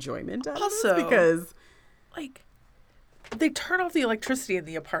getting enjoyment out of this? Because like, they turn off the electricity in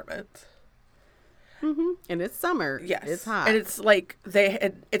the apartment. Mm-hmm. And it's summer. Yes, it's hot, and it's like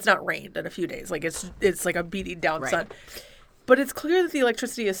it's not rained in a few days. Like it's like a beating down sun, but it's clear that the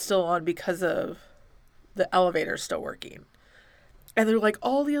electricity is still on because of the elevator's still working. And they're like,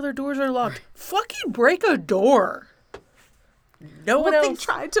 all the other doors are locked. Fucking break a door. No one else. They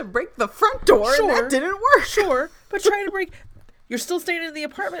tried to break the front door and that didn't work. Sure, but try to break... You're still staying in the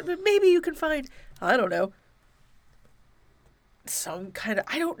apartment, but maybe you can find, I don't know, some kind of,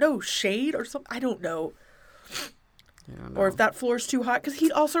 I don't know, shade or something. I don't know. Or if that floor's too hot, because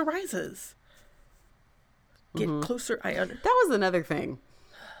heat also rises. Get closer. That was another thing.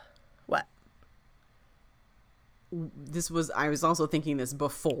 What? I was also thinking this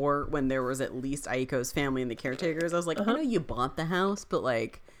before, when there was at least Aiko's family and the caretakers. I was like, I know you bought the house, but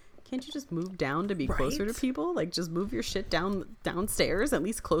like, can't you just move down to be closer to people? Like, just move your shit downstairs, at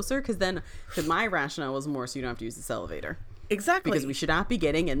least closer. Because my rationale was more so you don't have to use this elevator. Exactly. Because we should not be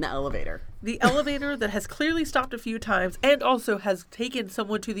getting in the elevator. The elevator that has clearly stopped a few times and also has taken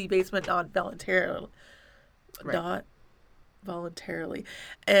someone to the basement non-voluntarily. Right. Not voluntarily.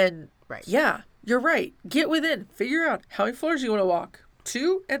 And right. Yeah, you're right. Get within. Figure out how many floors you want to walk.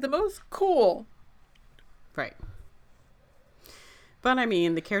 2 at the most? Cool. Right. But I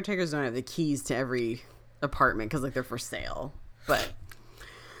mean, the caretakers don't have the keys to every apartment because like they're for sale. But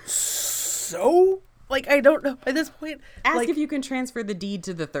so, like, I don't know at this point. Ask if you can transfer the deed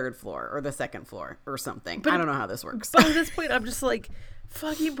to the 3rd floor or the 2nd floor or something. I don't know how this works. But at this point, I'm just like,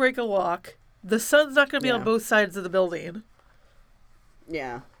 fucking break a lock. The sun's not going to be on both sides of the building.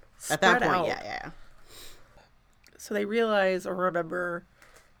 Yeah. Spread at that point, out. yeah. So they realize or remember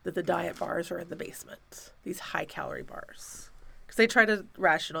that the diet bars are in the basement. These high-calorie bars. Because they try to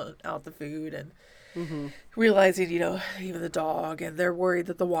ration out the food and realizing, even the dog, and they're worried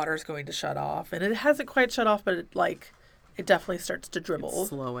that the water's going to shut off. And it hasn't quite shut off, but it definitely starts to dribble. It's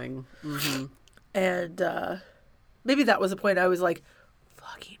slowing. Mm-hmm. And maybe that was the point I was like,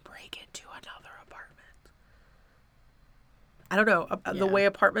 fucking break into another apartment. I don't know. The way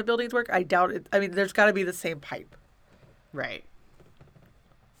apartment buildings work, I doubt it. I mean, there's got to be the same pipe. Right.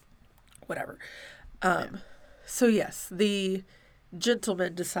 Whatever. So yes, the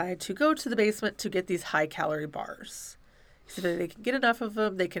gentlemen decide to go to the basement to get these high-calorie bars. So that they can get enough of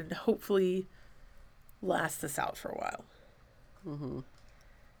them, they can hopefully last this out for a while. Mm-hmm.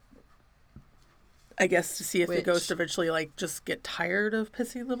 I guess to see if the ghost eventually, just get tired of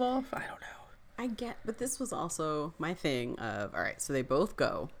pissing them off. I don't know. But this was also my thing of, all right, so they both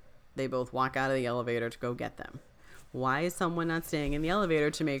go. They both walk out of the elevator to go get them. Why is someone not staying in the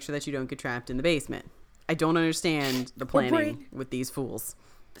elevator to make sure that you don't get trapped in the basement? I don't understand the planning with these fools.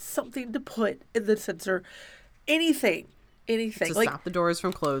 Something to put in the sensor. Anything. To stop the doors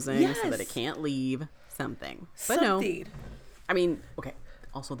from closing so that it can't leave. Something. But no. I mean, okay.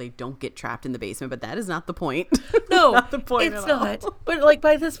 Also, they don't get trapped in the basement, but that is not the point. No, not the point it's not. But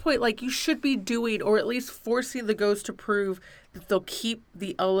by this point, you should be doing, or at least forcing the ghost to prove that they'll keep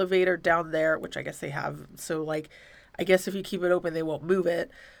the elevator down there, which I guess they have. So, I guess if you keep it open, they won't move it.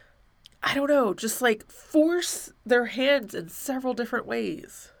 I don't know. Just force their hands in several different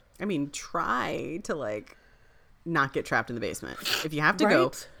ways. I mean, try to not get trapped in the basement. If you have to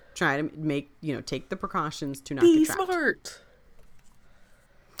go, try to take the precautions to not get trapped. Be smart.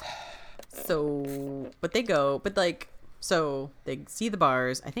 So, but they go, so they see the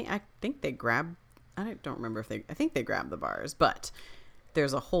bars. I think they grab, I don't remember I think they grab the bars, but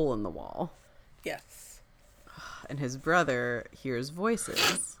there's a hole in the wall. Yes. And his brother hears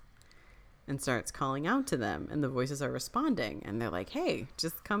voices and starts calling out to them, and the voices are responding, and they're like, hey,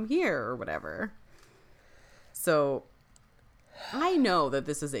 just come here or whatever. So I know that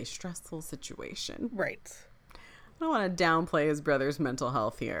this is a stressful situation. Right. I don't want to downplay his brother's mental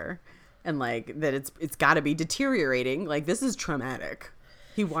health here. And that it's got to be deteriorating. This is traumatic.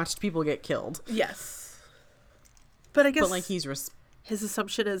 He watched people get killed. Yes. But I guess his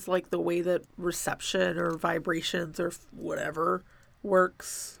assumption is the way that reception or vibrations or whatever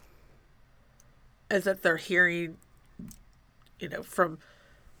works is that they're hearing, from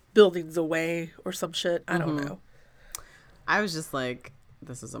buildings away or some shit. I don't know. I was just like,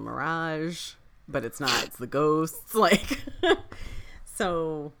 this is a mirage, but it's not. It's the ghosts.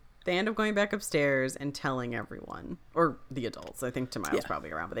 So they end up going back upstairs and telling everyone, or the adults. I think Tamayo's probably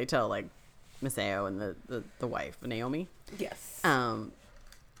around, but they tell Masao and the wife, Naomi. Yes. And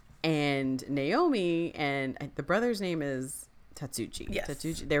Naomi and the brother's name is Tatsuchi. Yes.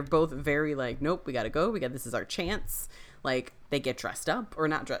 Tatsuchi. They're both very nope, we gotta go. This is our chance. They get dressed up, or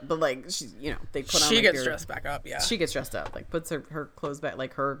not dressed, but she, they put on. She gets dressed back up. Yeah. She gets dressed up. Puts her clothes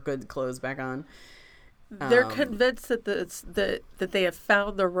back, her good clothes back on. They're convinced that that they have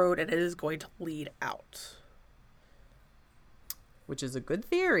found the road and it is going to lead out, which is a good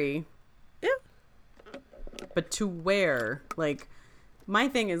theory. Yeah. But to where? My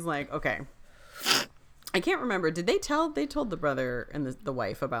thing is okay. I can't remember. Did they told the brother and the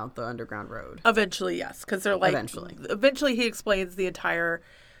wife about the underground road? Eventually, yes, because they're like eventually he explains the entire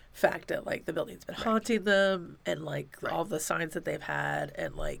fact that like the building's been haunting them, and like all the signs that they've had,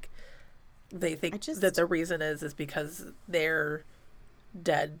 and like they think that the reason is because they're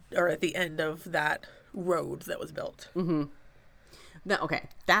dead or at the end of that road that was built. Mm-hmm. Okay,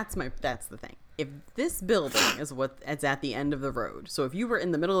 that's the thing. If this building is it's at the end of the road, so if you were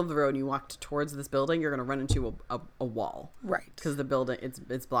in the middle of the road and you walked towards this building, you're going to run into a wall, right? Because the building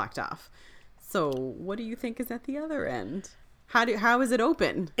it's blocked off. So what do you think is at the other end? How is it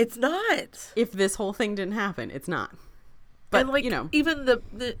open? It's not. If this whole thing didn't happen, it's not. But and like, even the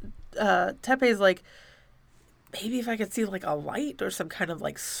Tepe's like, maybe if I could see like a light or some kind of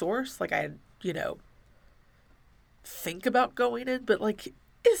like source, like I think about going in, but like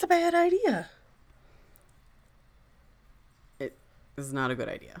it's a bad idea. It is not a good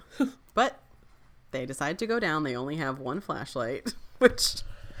idea. But they decide to go down. They only have one flashlight, which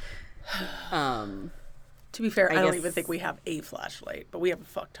to be fair, I don't even think we have a flashlight, but we have a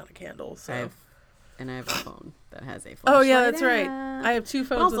fuck ton of candles. So. I have a phone that has a flashlight. Oh yeah, that's right. I have 2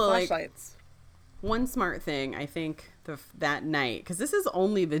 phones with flashlights. One smart thing, I think, that night, because this is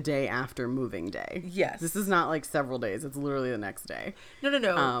only the day after moving day. Yes. This is not like several days. It's literally the next day.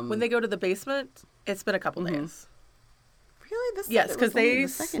 No. When they go to the basement, it's been a couple days. Really? Yes, because they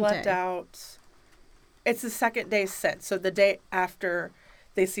slept out. It's the second day since. So the day after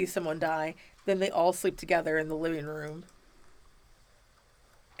they see someone die, then they all sleep together in the living room.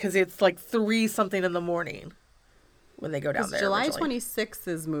 Because it's like 3-something in the morning when they go down there. July 26th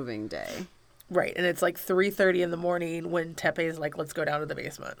is moving day. Right, and it's like 3:30 in the morning when Tepe is like, let's go down to the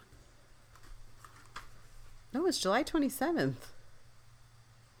basement. No, it's July 27th.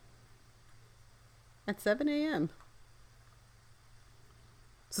 At 7 a.m.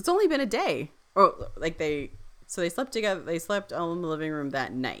 So it's only been a day. Or, like, they slept together. They slept all in the living room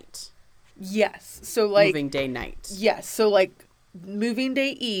that night. Yes, so like... Moving day night. Yes, so like, moving day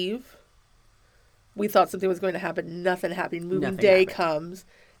eve, we thought something was going to happen. Nothing happened. Moving day comes...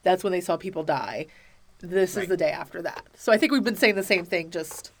 That's when they saw people die. This is the day after that. So I think we've been saying the same thing,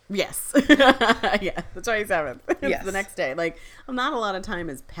 just... Yes. Yeah, the 27th. It's the next day. Like, not a lot of time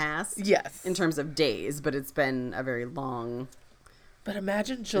has passed. Yes. In terms of days, but it's been a very long... But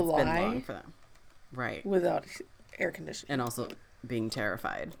imagine July... It's been long for them. Right. Without air conditioning. And also being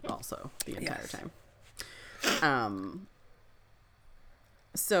terrified, also, the entire time.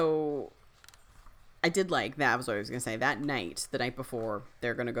 So... I did like that. Was what I was going to say. That night, the night before,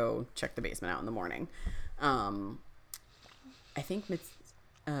 they're going to go check the basement out in the morning. I think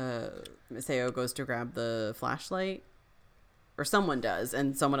Miseo goes to grab the flashlight, or someone does,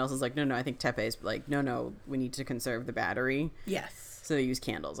 and someone else is like, no, I think Tepe's like, no, we need to conserve the battery. Yes. So they use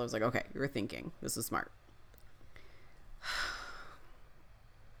candles. I was like, okay, you're thinking. This is smart.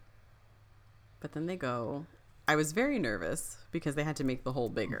 But then they go. I was very nervous because they had to make the hole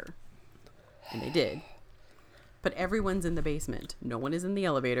bigger. And they did. But everyone's in the basement. No one is in the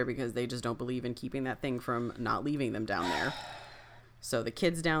elevator because they just don't believe in keeping that thing from not leaving them down there. So the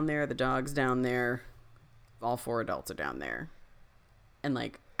kid's down there, the dog's down there, all 4 adults are down there. And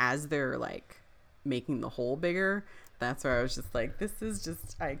like, as they're like making the hole bigger, that's where I was just like, this is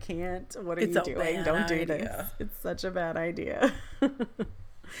just, I can't. What are you doing? Don't do this. It's such a bad idea.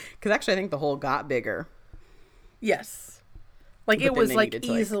 Because actually, I think the hole got bigger. Yes. Like, but it was like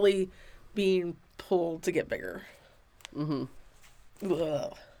easily... being pulled to get bigger. Mm-hmm.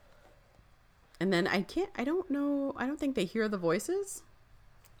 Ugh. And then I don't think they hear the voices.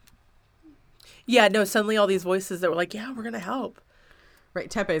 Yeah, no, suddenly all these voices that were like, yeah, we're going to help. Right,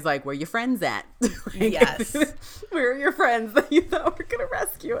 Tepe's like, where are your friends at? Like, yes. Where are your friends that you thought were going to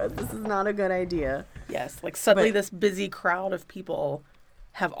rescue us? This is not a good idea. Yes, like suddenly this busy crowd of people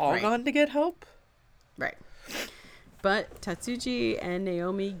have all gone to get help. Right. But Tatsuji and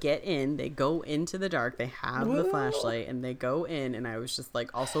Naomi get in. They go into the dark. They have the flashlight, and they go in. And I was just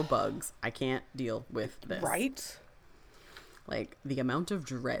like, also bugs. I can't deal with this. Right? Like, the amount of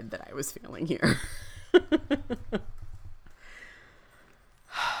dread that I was feeling here.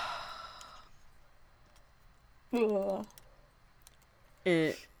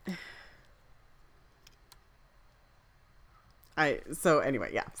 So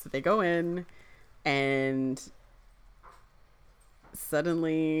anyway, yeah. So they go in, and...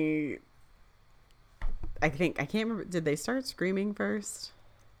 suddenly I can't remember, did they start screaming first?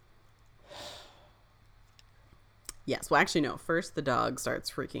 Yes. Well, actually no, first the dog starts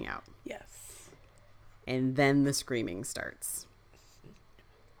freaking out. Yes. And then the screaming starts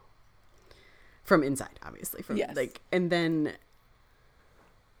from inside, obviously, and then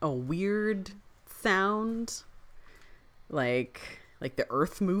a weird sound, like the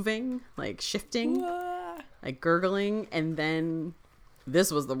earth moving, like shifting, like gurgling, and then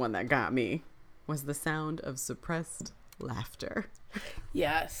this was the one that got me, was the sound of suppressed laughter.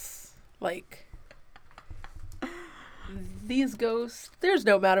 Yes. Like, these ghosts, there's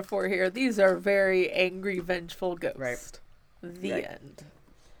no metaphor here. These are very angry, vengeful ghosts. Right. The end.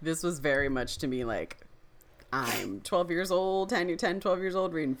 This was very much to me like, I'm 12 years old, 12 years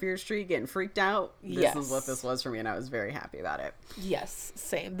old, reading Fear Street, getting freaked out. This is what this was for me, and I was very happy about it. Yes,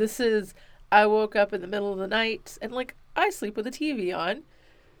 same. This is, I woke up in the middle of the night, and, like, I sleep with the TV on.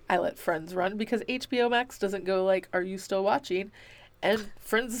 I let Friends run, because HBO Max doesn't go, like, are you still watching? And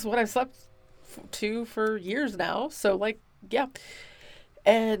Friends is what I've slept to for years now, so, like, yeah.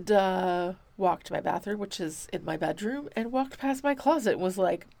 And, walked to my bathroom, which is in my bedroom, and walked past my closet and was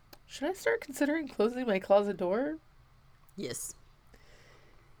like, should I start considering closing my closet door? Yes.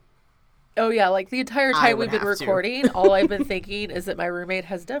 Oh, yeah, like the entire time we've been recording, all I've been thinking is that my roommate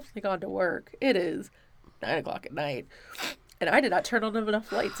has definitely gone to work. It is 9 o'clock at night. And I did not turn on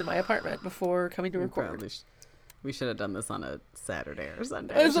enough lights in my apartment before coming to record. We should have done this on a Saturday or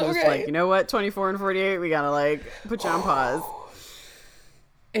Sunday. It's okay. Just like, you know what? 24 and 48, we gotta, like, put you on pause.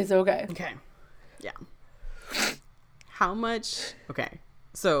 It's okay. Okay. Yeah. How much... Okay.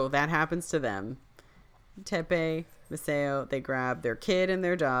 So that happens to them. Tepe, Maceo, they grab their kid and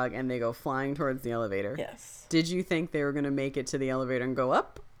their dog and they go flying towards the elevator. Yes. Did you think they were going to make it to the elevator and go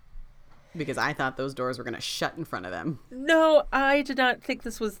up? Because I thought those doors were going to shut in front of them. No, I did not think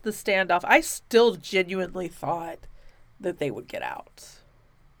this was the standoff. I still genuinely thought that they would get out.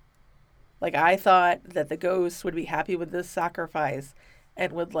 Like, I thought that the ghost would be happy with this sacrifice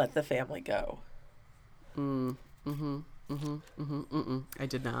and would let the family go. I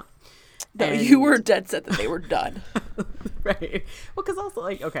did not. No, you were dead set that they were done. Right. Well, because also,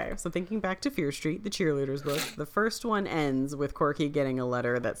 like, okay, so thinking back to Fear Street, the cheerleaders book, the first one ends with Corky getting a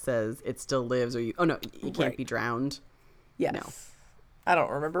letter that says it still lives, or you can't be drowned. Yes. No. I don't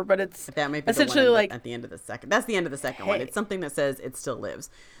remember, but it's that might be essentially the one at the end of the second. That's the end of the second one. It's something that says it still lives.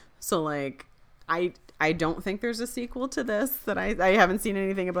 So, like, I don't think there's a sequel to this. That I haven't seen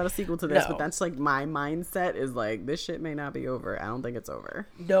anything about a sequel to this, but that's like my mindset is like, this shit may not be over. I don't think it's over.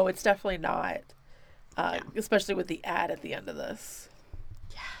 No, it's definitely not. Especially with the ad at the end of this.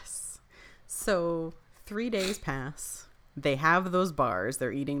 Yes. So 3 days pass. They have those bars.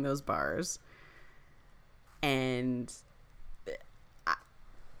 They're eating those bars. And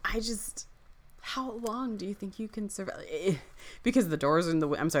I just... How long do you think you can survive? Because the doors in the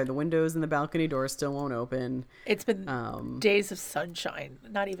windows and the balcony doors still won't open. It's been days of sunshine,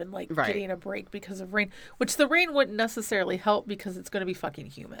 not even like getting a break because of rain, which the rain wouldn't necessarily help because it's going to be fucking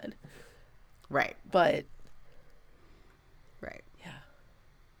humid. Right. But. Right. Yeah.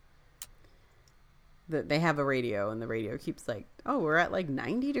 They have a radio and the radio keeps like, oh, we're at like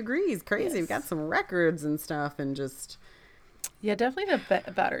 90 degrees. Crazy. Yes. We've got some records and stuff and just. Yeah, definitely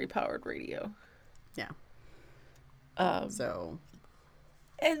a battery powered radio. Yeah. So.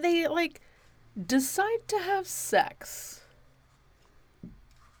 And they, like, decide to have sex.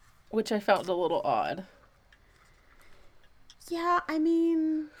 Which I found a little odd. Yeah, I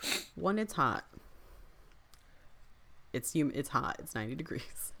mean, one, it's hot. It's hot. It's 90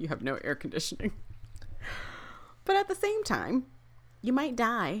 degrees. You have no air conditioning. But at the same time, you might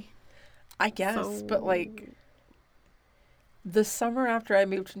die. I guess, but, like, the summer after I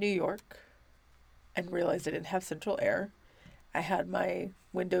moved to New York and realized I didn't have central air, I had my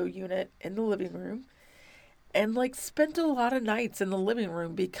window unit in the living room and, like, spent a lot of nights in the living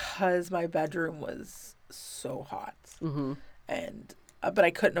room because my bedroom was so hot. Mm-hmm. And, but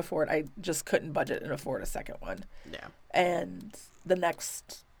I couldn't afford, I just couldn't budget and afford a second one. Yeah. And the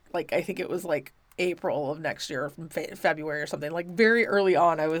next, like, I think it was, like, April of next year, from February or something, like, very early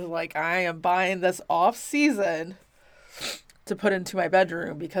on, I was like, I am buying this off season to put into my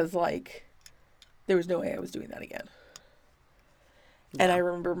bedroom because, like, there was no way I was doing that again. Yeah. And I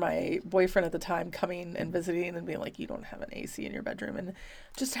remember my boyfriend at the time coming and visiting and being like, you don't have an AC in your bedroom. And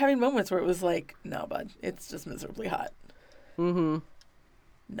just having moments where it was like, no, bud, it's just miserably hot. Mm-hmm.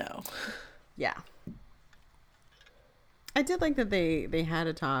 No. Yeah. I did like that they had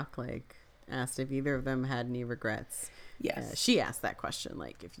a talk, like, asked if either of them had any regrets. Yes. She asked that question,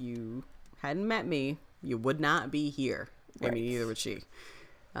 like, if you hadn't met me, you would not be here. Right. I mean, neither would she.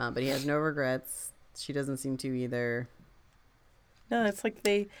 But he has no regrets. She doesn't seem to either. No, it's like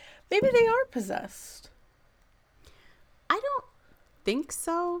maybe they are possessed. I don't think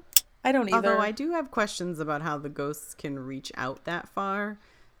so. I don't either. Although I do have questions about how the ghosts can reach out that far.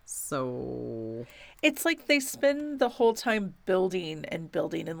 So It's like they spend the whole time building and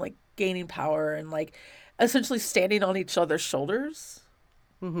building and like gaining power and like essentially standing on each other's shoulders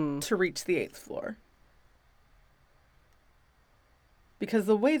to reach the 8th floor. Because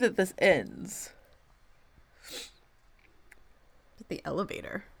the way that this ends, the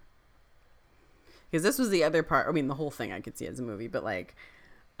elevator. Because this was the other part. I mean, the whole thing I could see as a movie, but like,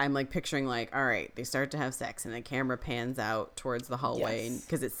 I'm like picturing like, all right, they start to have sex, and the camera pans out towards the hallway, Yes.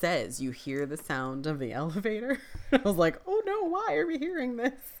 because it says you hear the sound of the elevator. I was like, oh no, why are we hearing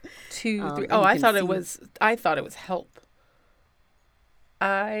this? 2, 3. And Oh, you I can thought see- it was. I thought it was Help.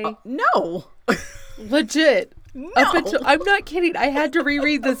 No, Legit. no. Up until, I'm not kidding. I had to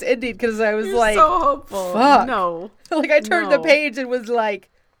reread this ending because I was You're like, so hopeful. fuck. No, like I turned the No. page and was like,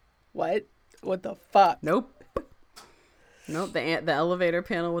 what? What the fuck? nope. Nope, the elevator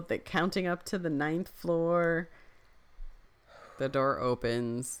panel with the counting up to the 9th floor. The door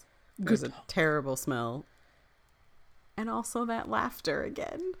opens. There's a terrible smell. And also that laughter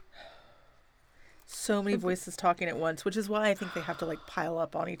again. So many voices talking at once, which is why I think they have to like pile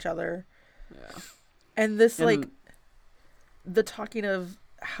up on each other. Yeah. And this And- like the talking of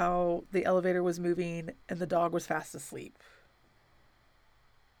how the elevator was moving and the dog was fast asleep.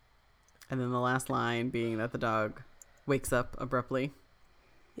 And then the last line being that the dog wakes up abruptly.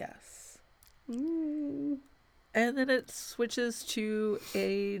 Yes. And then it switches to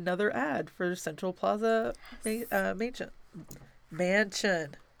another ad for Central Plaza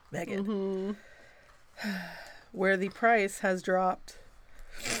Mansion, Megan, where the price has dropped.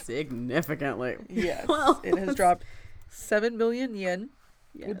 Significantly. Yes, Well, it has dropped 7 million yen,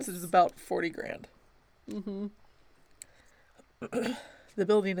 which Yes. is about 40 grand. The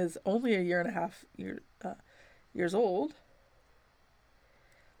building is only a year and a half years old.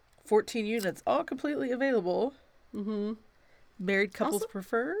 14 units, all completely available. Married couples Also-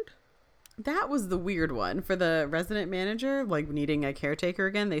 preferred. That was the weird one. For the resident manager, like needing a caretaker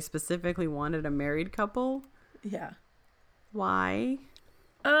again, they specifically wanted a married couple. Yeah. Why?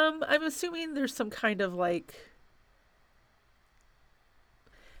 I'm assuming there's some kind of like,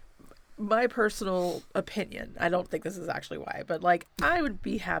 my personal opinion, I don't think this is actually why, but like I would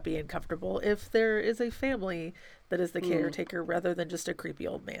be happy and comfortable if there is a family that is the caretaker rather than just a creepy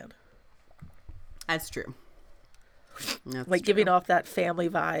old man. That's true. That's Like true. giving off that family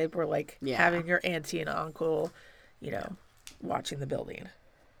vibe, or like Yeah. having your auntie and uncle, watching the building.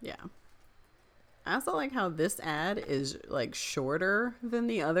 Yeah. I also like how this ad is like shorter than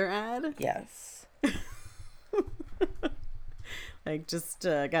the other ad. Yes. Like, just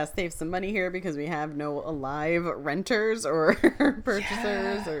gotta save some money here because we have no alive renters or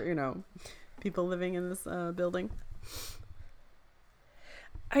purchasers or, people living in this building.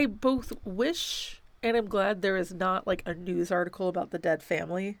 I both wish and I'm glad there is not like a news article about the dead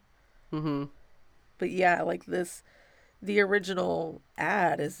family. But yeah, like the original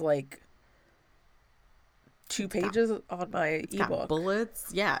ad is like 2 pages on my It's got ebook. bullets.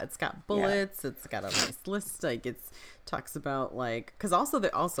 Yeah, it's got bullets. It's got a nice list. Like, it's talks about like, because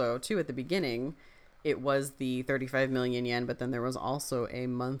also too at the beginning, it was the 35 million yen, but then there was also a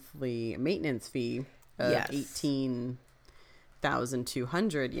monthly maintenance fee of Yes.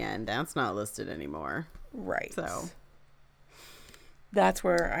 18,200 yen. That's not listed anymore. Right. So that's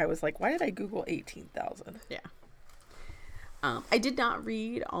where I was like, why did I Google 18,000? yeah. I did not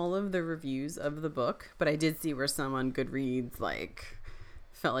read all of the reviews of the book, but I did see where some on Goodreads like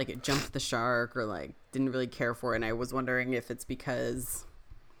felt like it jumped the shark or like didn't really care for it. And I was wondering if it's because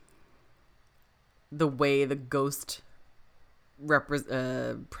the way the ghost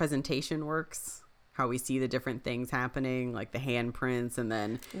presentation works, how we see the different things happening, like the handprints and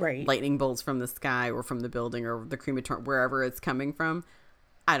then Right. lightning bolts from the sky or from the building or the crematorium, wherever it's coming from.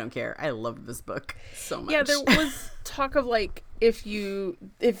 I don't care. I loved this book so much. Yeah, there was talk of like if you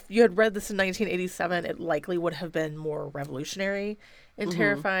had read this in 1987, it likely would have been more revolutionary and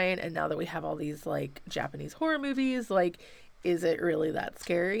terrifying. And now that we have all these like Japanese horror movies, like, is it really that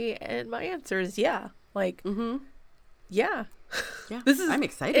scary? And my answer is yeah. Like, yeah. Yeah, This is I'm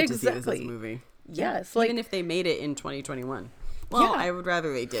excited to see this as a exactly- movie. Yes, Even like if they made it in 2021. Well, Yeah. I would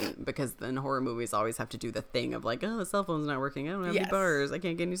rather they didn't, because then horror movies always have to do the thing of like, oh, the cell phone's not working. I don't have any Yes. bars. I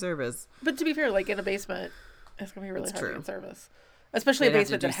can't get any service. but to be fair, like in a basement, it's gonna be really It's hard true. to get service, especially a They'd have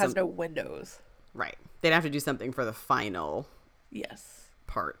to basement do that has some- no windows. Right. They'd have to do something for the final Yes.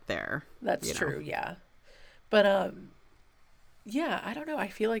 part there. That's you know. true, yeah. But yeah, I don't know. I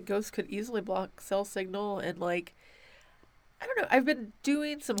feel like ghosts could easily block cell signal and like I don't know. I've been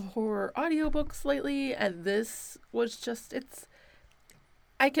doing some horror audiobooks lately and this was just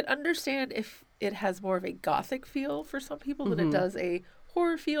I could understand if it has more of a gothic feel for some people than it does a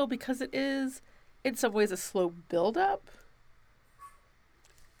horror feel because it is, in some ways, a slow build-up.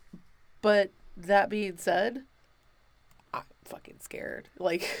 But that being said, I'm fucking scared.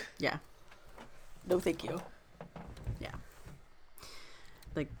 Like, yeah. No, thank you. Yeah.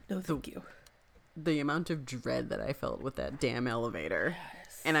 Like, no, thank you. The amount of dread that I felt with that damn elevator.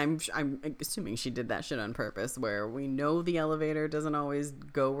 Yes. And I'm assuming she did that shit on purpose, where we know the elevator doesn't always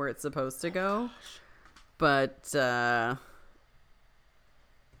go where it's supposed to go. But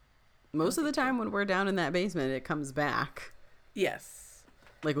most of the time when we're down in that basement, it comes back. Yes.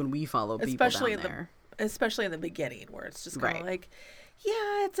 Like when we follow people down there. Especially in the beginning, where it's just kind of like,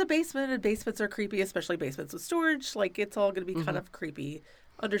 yeah, it's a basement, and basements are creepy, especially basements with storage. Like, it's all going to be kind of creepy.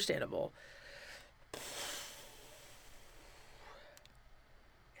 Understandable. It's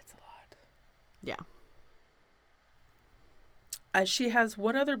a lot. Yeah. She has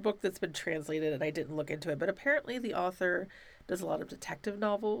one other book that's been translated, and I didn't look into it, but apparently the author does a lot of detective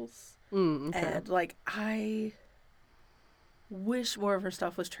novels. Okay. And, like, I wish more of her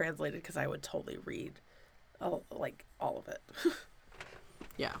stuff was translated, because I would totally read, all of it.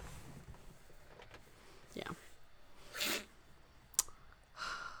 Yeah. Yeah.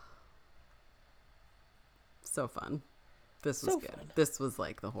 So fun. This was so good. Fun. This was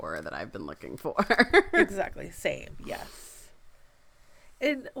like the horror that I've been looking for. Exactly. Same. Yes.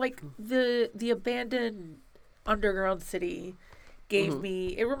 And like the abandoned underground city gave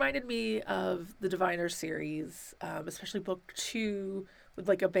me, it reminded me of the Diviner series, especially book 2 with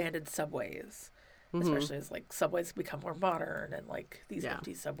like abandoned subways. Especially as like subways become more modern, and like these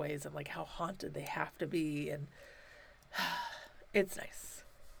empty subways, and like how haunted they have to be, and it's nice.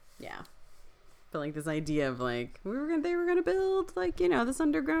 Yeah. But like this idea of like they were gonna build like, this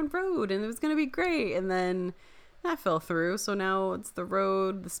underground road, and it was gonna be great, and then that fell through, so now it's the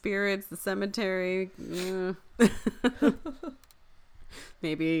road, the spirits, the cemetery.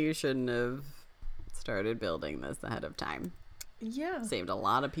 Maybe you shouldn't have started building this ahead of time. Yeah. Saved a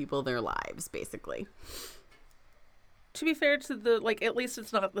lot of people their lives, basically. To be fair to at least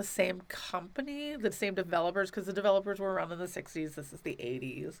it's not the same company, the same developers, because the developers were around in the 60s. This is the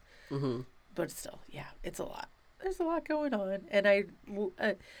 80s. But still, yeah, it's a lot. There's a lot going on. And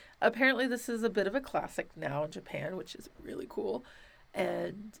apparently this is a bit of a classic now in Japan, which is really cool.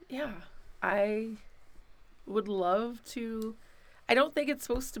 And yeah, I would love to. I don't think it's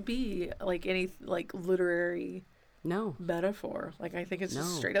supposed to be like any like literary metaphor. Like, I think it's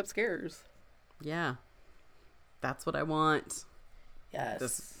just straight up scares. Yeah. That's what I want.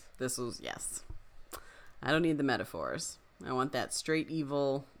 Yes. This was, yes. I don't need the metaphors. I want that straight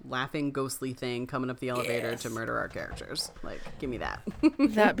evil, laughing, ghostly thing coming up the elevator to murder our characters. Like, give me that.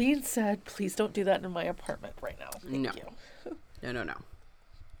 That being said, please don't do that in my apartment right now. Thank you. No.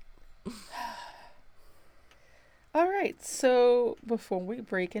 All right, so before we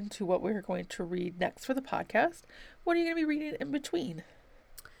break into what we're going to read next for the podcast, what are you going to be reading in between?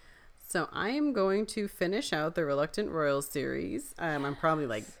 So I am going to finish out the Reluctant Royals series. I'm probably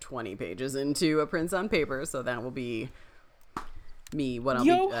like 20 pages into A Prince on Paper, so that will be me. What I'll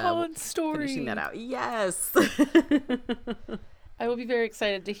Johan's be story. Finishing that out. Yes. I will be very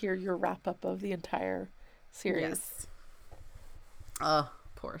excited to hear your wrap up of the entire series. Yes.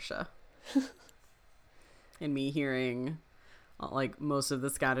 Portia. And me hearing like most of the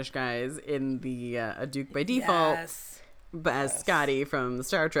Scottish guys in the A Duke by Default, but as Scotty from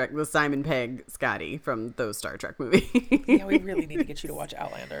Star Trek, the Simon Pegg Scotty from those Star Trek movies. Yeah, we really need to get you to watch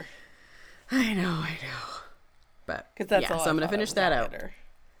Outlander. I know. But that's all so I'm gonna finish that Outlander.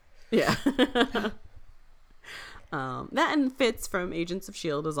 Yeah. That and Fitz from Agents of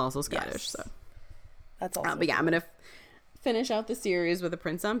S.H.I.E.L.D. is also Scottish. So that's also. But yeah, I'm gonna finish out the series with A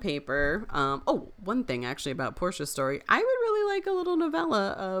Prince on Paper. One thing actually about Portia's story, I would really like a little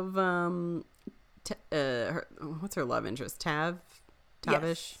novella of what's her love interest, Tavish,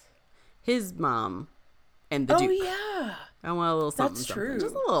 yes. His mom, and the Duke. Oh yeah, I want a little something. That's true.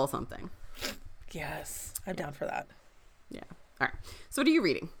 Just a little something. Yes, I'm down for that. Yeah. All right. So, what are you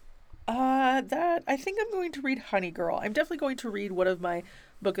reading? That I think I'm going to read Honey Girl. I'm definitely going to read one of my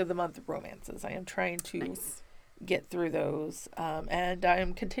book of the month romances. I am trying to get through those, and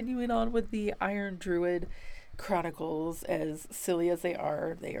I'm continuing on with the Iron Druid Chronicles. As silly as they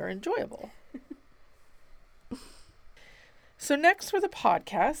are enjoyable. So next for the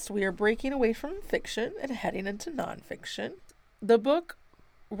podcast, we are breaking away from fiction and heading into nonfiction. The book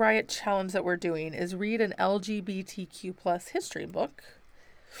Riot Challenge that we're doing is read an LGBTQ plus history book.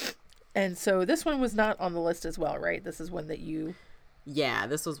 And so this one was not on the list as well, right? This is one that you... Yeah,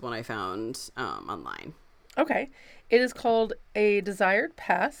 this was one I found online. Okay. It is called A Desired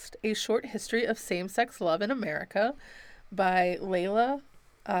Past, A Short History of Same-Sex Love in America by Layla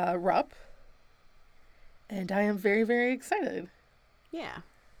Rupp. And I am very, very excited. Yeah,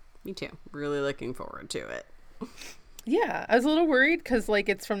 me too. Really looking forward to it. Yeah, I was a little worried because, like,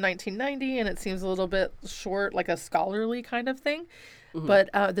 it's from 1990 and it seems a little bit short, like a scholarly kind of thing. Mm-hmm.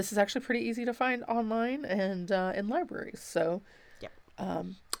 But this is actually pretty easy to find online and in libraries. So, yep.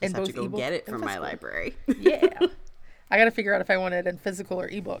 And just have to go get it from my library. Yeah. I got to figure out if I want it in physical or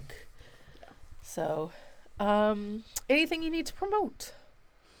ebook. Yeah. So, anything you need to promote?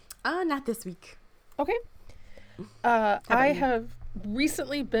 Not this week. Okay. I have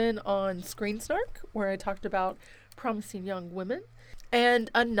recently been on Screen Snark, where I talked about promising young women,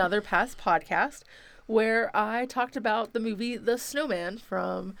 and another past podcast where I talked about the movie The Snowman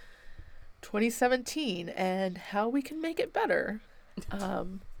from 2017 and how we can make it better,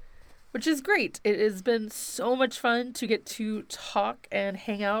 which is great. It has been so much fun to get to talk and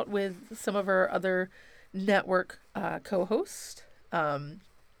hang out with some of our other network co-hosts.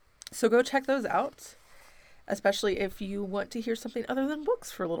 So go check those out, especially if you want to hear something other than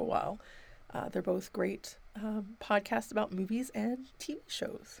books for a little while. They're both great podcasts about movies and TV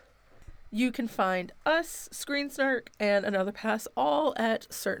shows. You can find us, Screen Snark, and Another Pass all at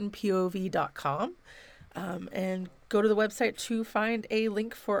certainpov.com. And go to the website to find a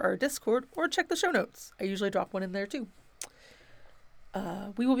link for our Discord or check the show notes. I usually drop one in there too.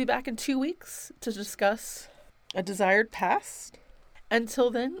 We will be back in 2 weeks to discuss A Desired Past.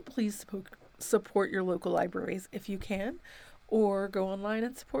 Until then, please support your local libraries if you can, or go online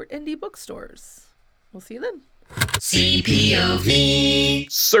and support indie bookstores. We'll see you then. CPOV.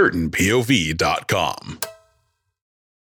 CertainPOV.com.